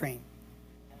ice cream.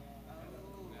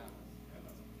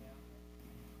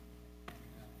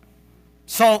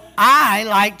 So I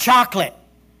like chocolate.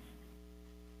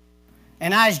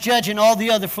 And I was judging all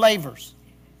the other flavors.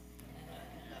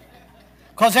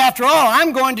 Because after all,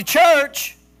 I'm going to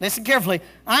church. Listen carefully.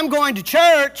 I'm going to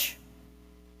church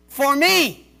for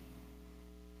me.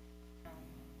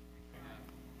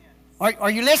 Are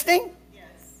you listening? Yes.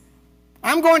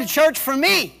 I'm going to church for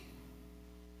me.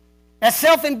 That's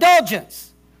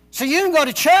self-indulgence. So you can go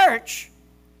to church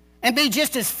and be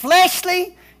just as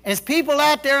fleshly as people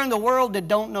out there in the world that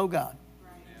don't know God.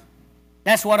 Right.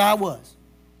 That's what I was.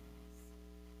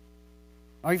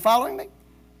 Are you following me?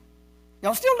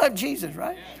 Y'all still love Jesus,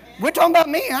 right? Yeah. We're talking about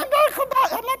me. I'm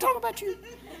not talking about you.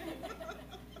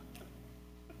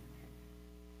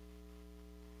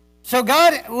 So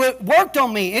God worked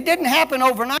on me. It didn't happen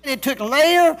overnight. It took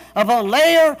layer upon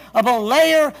layer upon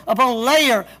layer upon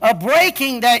layer of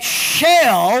breaking that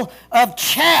shell of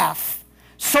chaff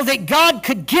so that God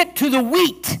could get to the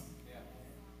wheat.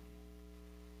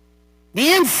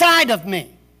 The inside of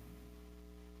me.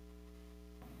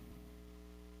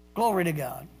 Glory to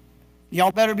God.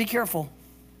 Y'all better be careful.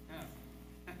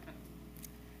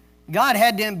 God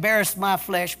had to embarrass my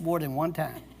flesh more than one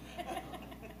time.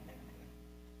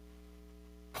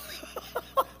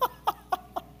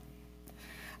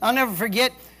 I'll never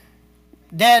forget,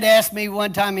 Dad asked me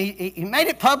one time, he made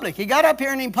it public. He got up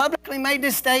here and he publicly made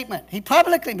this statement. He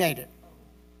publicly made it.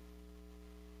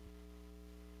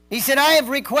 He said, I have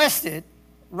requested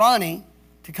Ronnie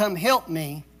to come help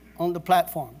me on the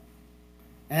platform.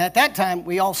 And at that time,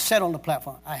 we all sat on the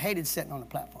platform. I hated sitting on the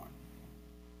platform.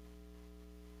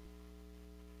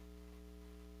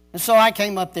 And so I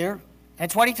came up there.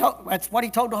 That's what he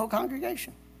told the whole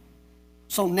congregation.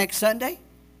 So next Sunday,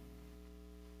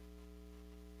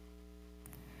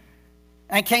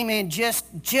 I came in just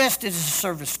as the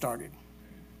service started.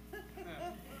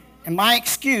 And my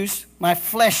excuse, my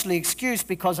fleshly excuse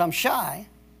because I'm shy,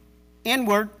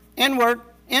 inward, I'm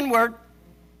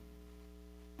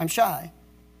shy,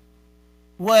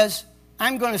 was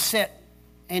I'm going to sit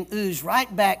and ooze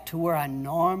right back to where I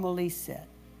normally sit.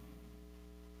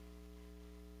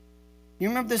 You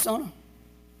remember this, Ona?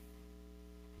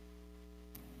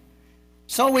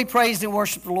 So we praised and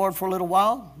worshiped the Lord for a little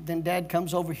while. Then Dad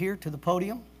comes over here to the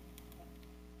podium.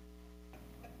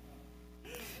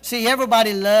 See,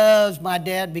 everybody loves my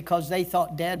dad because they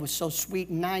thought Dad was so sweet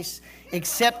and nice,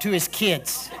 except to his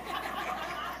kids.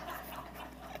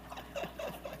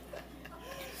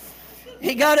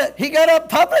 He got up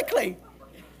publicly.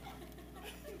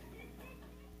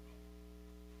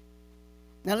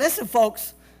 Now listen,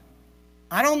 folks,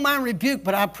 I don't mind rebuke,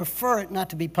 but I prefer it not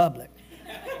to be public.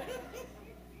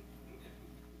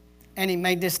 And he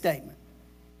made this statement.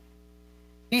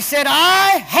 He said,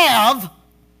 I have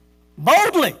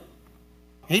boldly.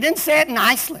 He didn't say it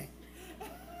nicely.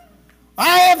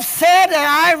 I have said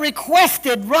that I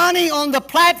requested Ronnie on the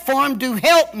platform to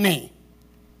help me.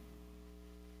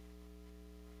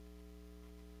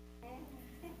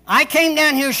 I came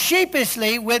down here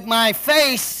sheepishly with my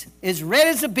face as red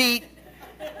as a beet,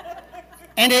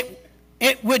 and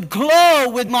it would glow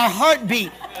with my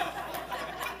heartbeat.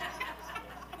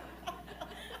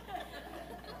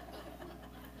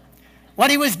 What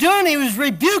he was doing, he was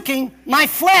rebuking my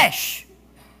flesh.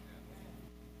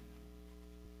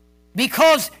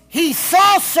 Because he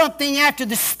saw something after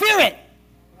the Spirit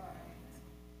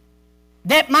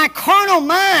that my carnal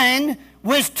mind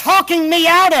was talking me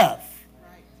out of.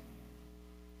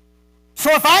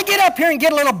 So if I get up here and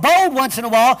get a little bold once in a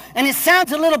while, and it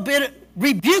sounds a little bit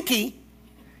rebuky,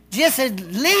 just at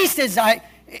least as I,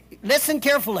 listen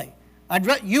carefully.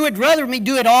 You would rather me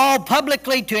do it all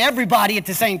publicly to everybody at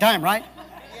the same time, right?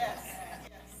 Yes.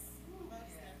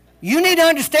 You need to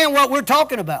understand what we're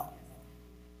talking about.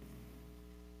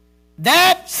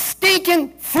 That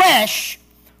stinking flesh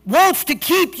wants to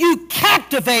keep you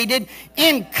captivated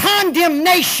in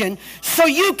condemnation so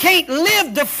you can't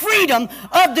live the freedom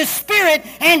of the Spirit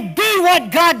and do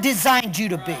what God designed you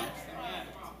to be.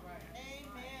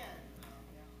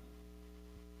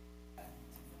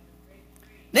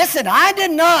 Listen, I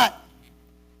did not.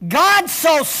 God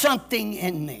saw something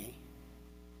in me.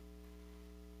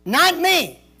 Not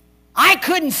me. I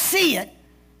couldn't see it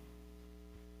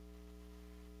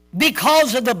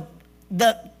because of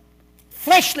the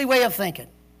fleshly way of thinking.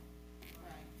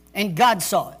 And God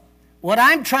saw it. What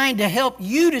I'm trying to help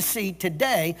you to see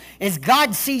today is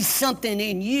God sees something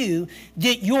in you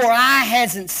that your eye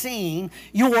hasn't seen,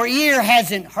 your ear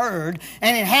hasn't heard,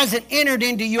 and it hasn't entered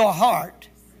into your heart.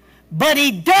 But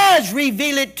He does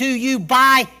reveal it to you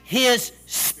by His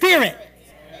Spirit.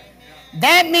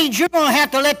 That means you're going to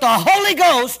have to let the Holy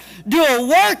Ghost do a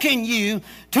work in you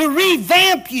to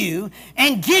revamp you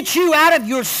and get you out of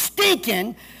your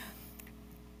stinking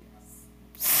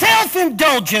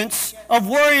self-indulgence of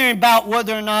worrying about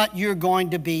whether or not you're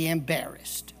going to be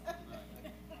embarrassed.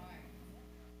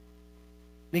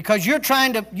 Because you're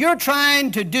trying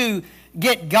to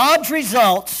get God's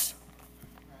results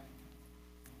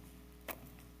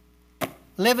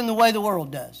living the way the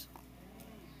world does.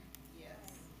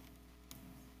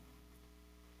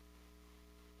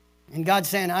 And God's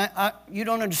saying, you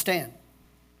don't understand.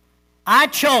 I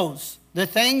chose the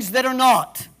things that are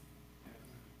not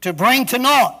to bring to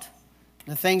naught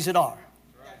the things that are.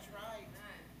 That's right.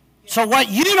 So what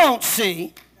you don't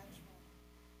see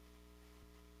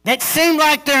that seem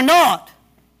like they're not,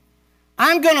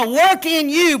 I'm going to work in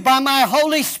you by my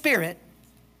Holy Spirit,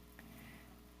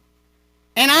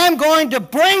 and I'm going to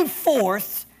bring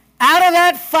forth out of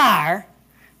that fire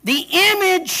the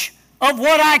image of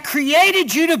what I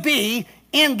created you to be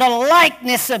in the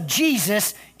likeness of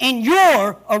Jesus in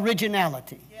your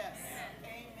originality. Yes.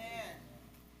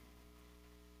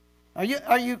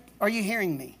 Amen. Are you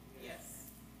hearing me? Yes.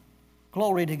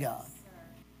 Glory to God.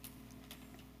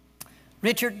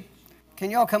 Richard, can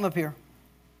y'all come up here?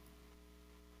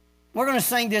 We're going to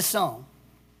sing this song.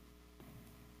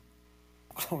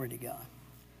 Glory to God.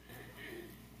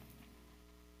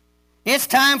 It's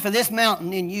time for this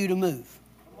mountain in you to move.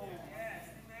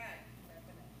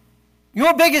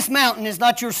 Your biggest mountain is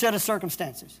not your set of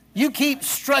circumstances. You keep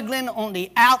struggling on the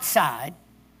outside,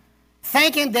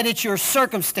 thinking that it's your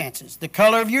circumstances, the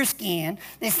color of your skin,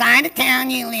 the side of town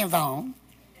you live on,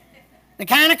 the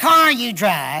kind of car you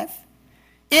drive.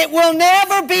 It will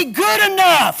never be good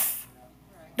enough.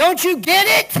 Don't you get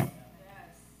it?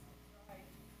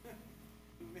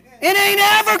 It ain't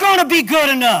ever going to be good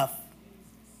enough.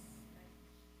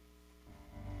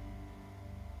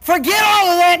 Forget all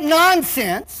of that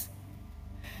nonsense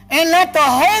and let the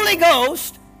Holy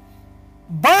Ghost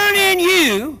burn in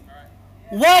you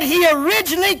what He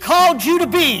originally called you to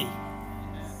be.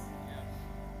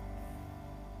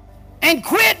 And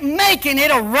quit making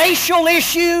it a racial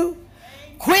issue.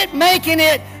 Quit making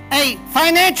it a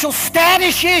financial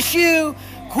status issue.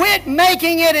 Quit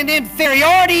making it an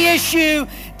inferiority issue.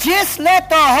 Just let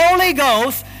the Holy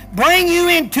Ghost bring you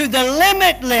into the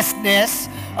limitlessness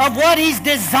of what He's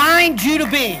designed you to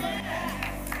be.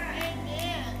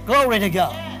 Glory to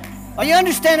God. Are you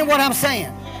understanding what I'm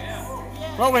saying?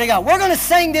 Glory to God. We're going to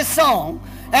sing this song.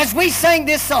 As we sing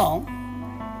this song,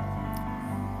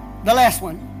 the last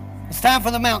one, it's time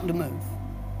for the mountain to move.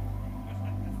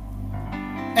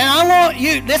 And I want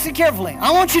you, listen carefully,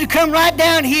 I want you to come right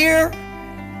down here,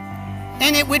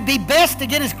 and it would be best to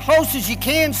get as close as you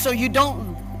can so you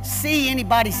don't see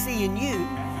anybody seeing you.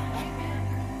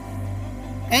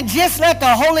 And just let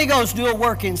the Holy Ghost do a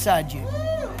work inside you.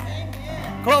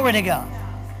 Glory to God.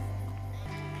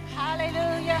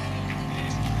 Hallelujah.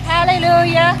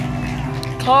 Hallelujah.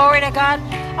 Glory to God.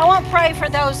 I want to pray for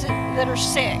those that are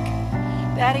sick.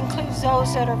 That includes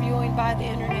those that are viewing by the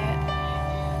internet.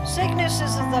 Sickness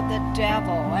is of the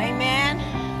devil. Amen.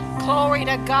 Glory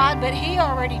to God. But He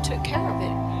already took care of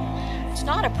it. It's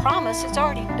not a promise. It's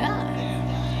already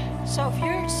done. So if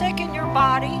you're sick in your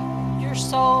body, your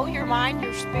soul, your mind,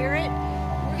 your spirit,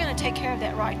 we're going to take care of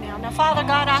that right now. Now, Father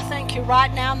God, I thank you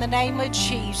right now in the name of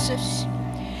Jesus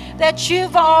that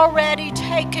you've already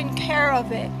taken care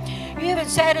of it. You even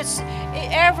said it's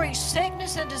every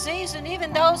sickness and disease, and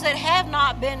even those that have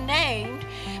not been named,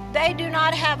 they do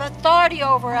not have authority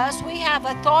over us. We have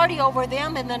authority over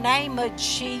them in the name of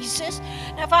Jesus.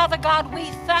 Now, Father God, we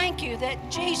thank you that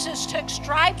Jesus took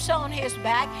stripes on His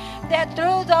back, that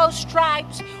through those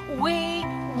stripes we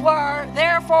were,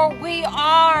 therefore we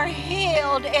are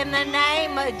healed in the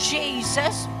name of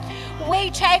Jesus.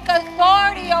 We take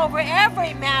authority over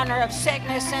every manner of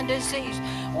sickness and disease,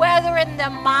 whether in the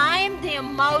mind, the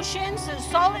emotions, the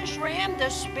soulish realm, the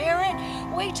spirit.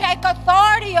 We take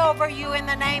authority over you in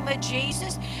the name of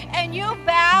Jesus, and you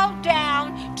bow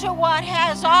down to what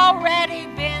has already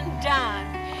been done.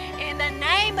 In the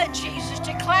name of Jesus,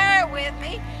 declare it with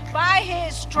me. By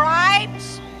His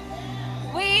stripes,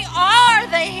 we are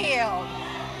the healed.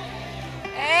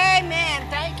 Amen.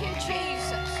 Thank you,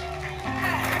 Jesus.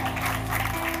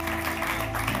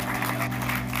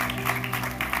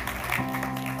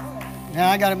 Now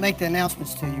I got to make the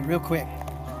announcements to you real quick.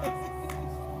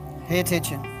 Pay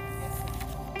attention.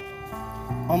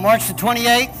 On March the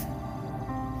 28th,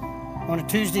 on a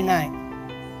Tuesday night,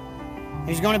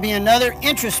 there's going to be another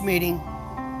interest meeting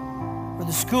for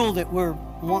the school that we're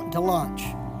wanting to launch.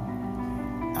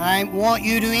 I want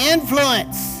you to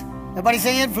influence. Everybody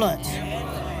say influence.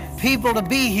 People to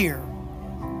be here,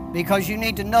 because you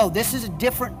need to know this is a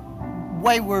different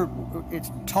way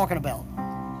it's talking about.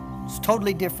 It's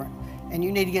totally different. And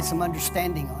you need to get some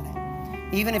understanding on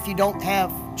it. Even if you don't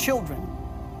have children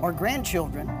or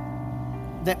grandchildren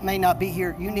that may not be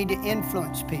here, you need to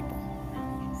influence people,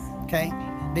 okay?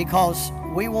 Because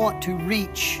we want to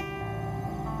reach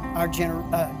our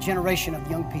generation of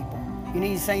young people. You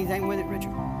need to say anything with it,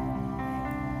 Richard?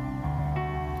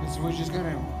 So we're just going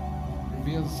to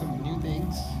reveal some new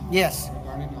things. Yes.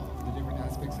 Regarding the different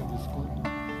aspects of the school.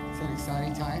 It's an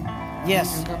exciting time.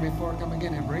 Yes. You can come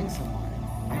again and bring someone.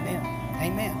 Amen.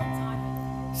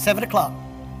 Amen. 7 o'clock.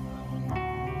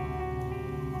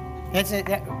 That's it.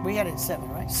 We had it at 7,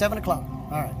 right? 7 o'clock.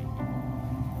 All right.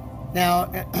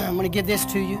 Now, I'm going to give this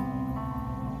to you.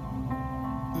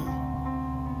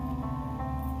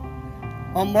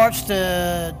 On March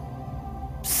the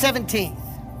 17th,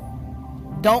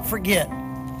 don't forget,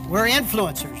 we're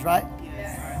influencers, right?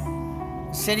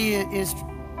 The city is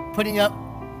putting up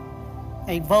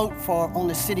a vote on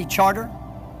the city charter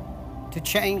to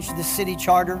change the city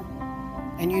charter,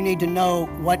 and you need to know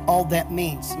what all that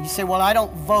means. You say, well, I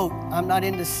don't vote, I'm not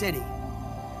in the city.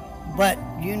 But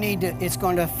you need to, it's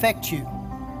going to affect you.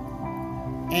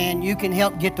 And you can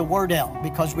help get the word out,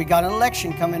 because we got an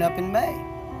election coming up in May.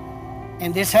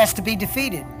 And this has to be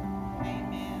defeated.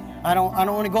 I don't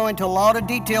want to go into a lot of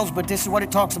details, but this is what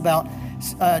it talks about.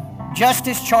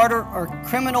 Justice Charter or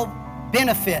Criminal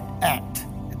Benefit Act.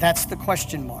 That's the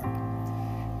question mark.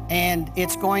 And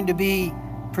it's going to be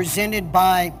presented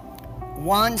by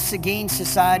Juan Seguin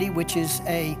Society, which is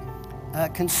a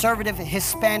conservative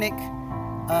Hispanic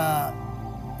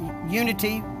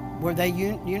unity where they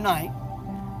unite.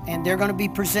 And they're going to be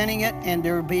presenting it, and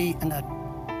there will be an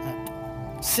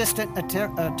Assistant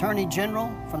Attorney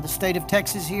General from the state of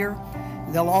Texas here.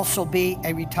 There'll also be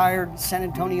a retired San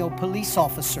Antonio police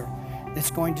officer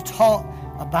that's going to talk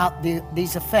about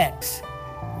these effects.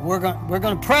 we're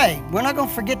going to pray. We're not going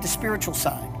to forget the spiritual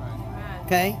side,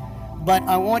 okay? But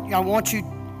I want you.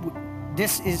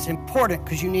 This is important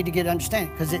because you need to get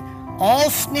understanding, because it all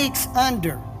sneaks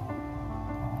under.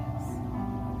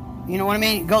 You know what I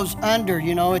mean? It goes under.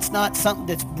 You know, it's not something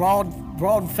that's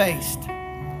broad-faced,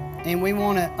 and we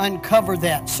want to uncover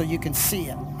that so you can see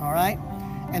it. All right,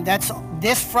 and that's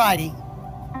this Friday,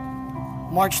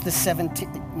 March the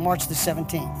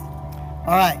 17th.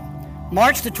 All right,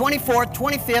 March the 24th,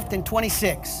 25th, and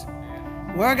 26th.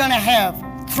 We're going to have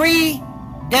 3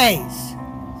 days.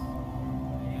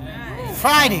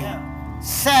 Friday,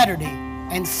 Saturday,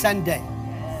 and Sunday.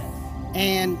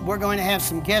 And we're going to have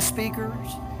some guest speakers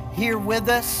here with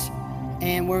us.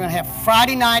 And we're going to have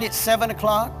Friday night at 7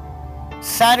 o'clock,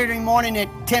 Saturday morning at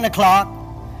 10 o'clock,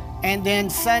 and then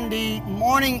Saturday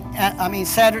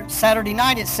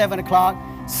night at 7 o'clock,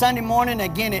 Sunday morning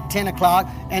again at 10 o'clock,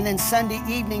 and then Sunday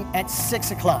evening at 6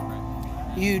 o'clock.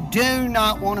 You do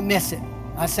not want to miss it.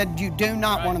 I said you do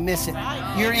not want to miss it.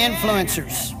 You're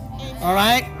influencers. All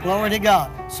right? Glory to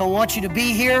God. So I want you to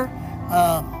be here.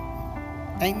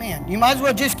 Amen. You might as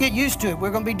well just get used to it.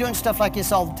 We're going to be doing stuff like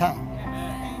this all the time.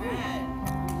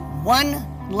 One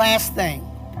last thing,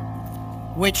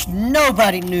 which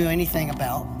nobody knew anything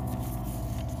about,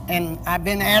 and I've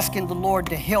been asking the Lord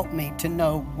to help me to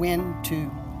know when to.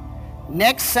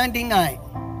 Next Sunday night,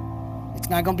 it's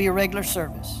not going to be a regular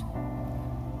service.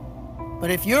 But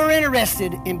if you're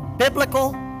interested in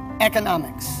biblical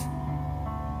economics,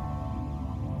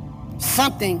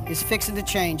 something is fixing to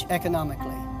change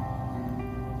economically.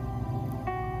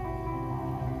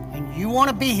 And you want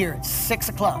to be here at 6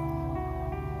 o'clock.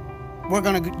 We're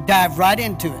going to dive right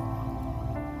into it.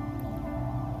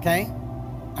 Okay?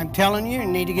 I'm telling you, you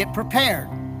need to get prepared.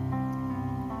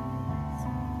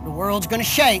 The world's going to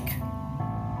shake.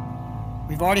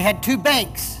 We've already had 2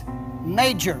 banks,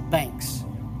 major banks,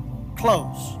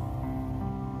 close.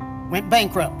 Went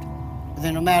bankrupt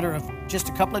within a matter of just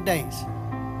a couple of days.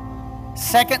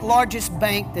 Second largest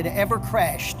bank that ever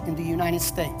crashed in the United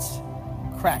States.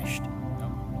 Crashed.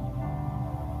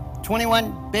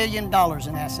 $21 billion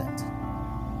in assets.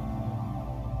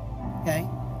 Okay?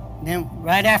 And then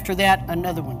right after that,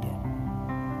 another one did.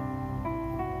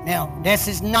 Now, this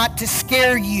is not to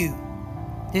scare you.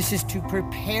 This is to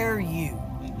prepare you.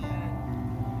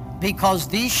 Because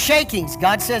these shakings,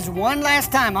 God says one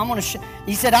last time,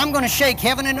 He said, I'm going to shake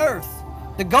heaven and earth.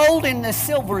 The gold and the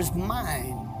silver is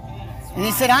mine. And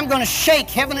He said, I'm going to shake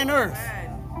heaven and earth.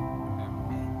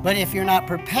 But if you're not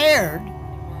prepared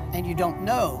and you don't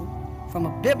know from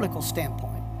a biblical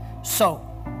standpoint. So,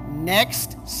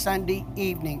 next Sunday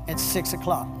evening at 6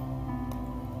 o'clock.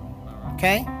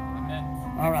 Okay?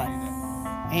 All right.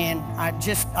 And I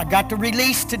got the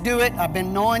release to do it. I've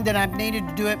been knowing that I've needed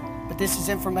to do it, but this is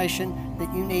information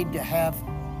that you need to have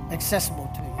accessible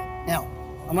to you. Now,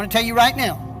 I'm going to tell you right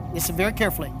now, listen very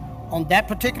carefully, on that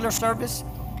particular service,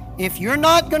 if you're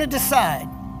not going to decide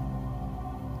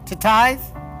to tithe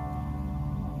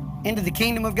into the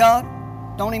kingdom of God,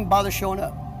 don't even bother showing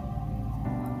up.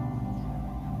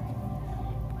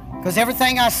 Because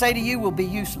everything I say to you will be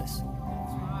useless.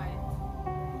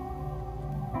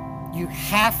 You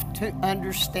have to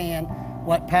understand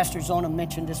what Pastor Zona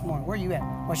mentioned this morning. Where are you at?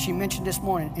 What she mentioned this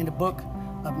morning in the book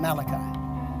of Malachi.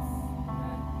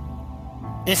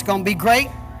 It's going to be great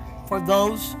for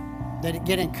those that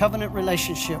get in covenant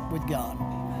relationship with God.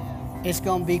 It's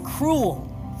going to be cruel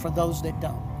for those that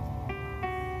don't.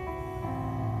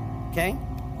 Okay?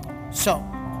 So,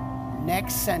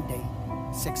 next Sunday,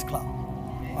 6 o'clock.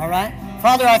 All right?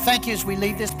 Father, I thank you as we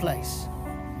leave this place.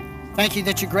 Thank you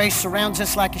that your grace surrounds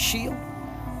us like a shield,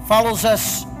 follows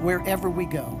us wherever we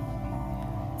go.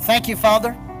 Thank you,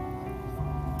 Father,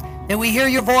 that we hear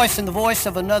your voice and the voice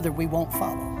of another we won't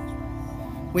follow.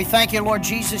 We thank you, Lord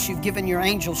Jesus, you've given your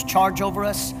angels charge over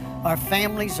us, our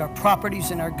families, our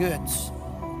properties, and our goods.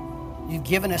 You've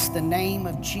given us the name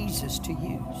of Jesus to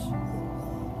use,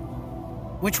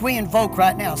 which we invoke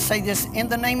right now. Say this, in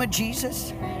the name of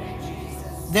Jesus,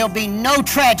 there'll be no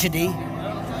tragedy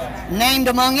named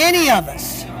among any of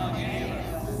us.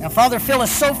 Now, Father, fill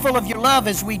us so full of your love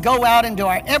as we go out into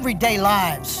our everyday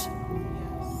lives,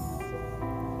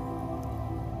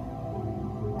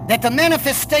 that the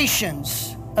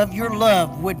manifestations of your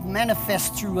love would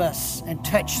manifest through us and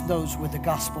touch those with the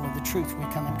gospel of the truth we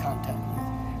come in contact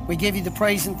with. We give you the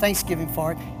praise and thanksgiving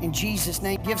for it. In Jesus'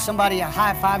 name, give somebody a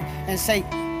high five and say,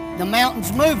 the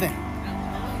mountain's moving.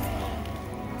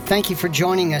 Thank you for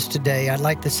joining us today. I'd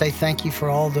like to say thank you for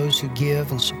all those who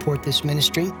give and support this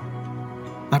ministry.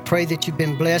 I pray that you've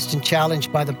been blessed and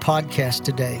challenged by the podcast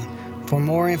today. For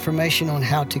more information on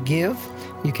how to give,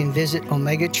 you can visit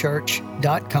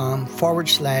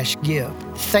omegachurch.com/give.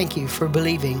 Thank you for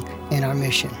believing in our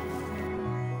mission.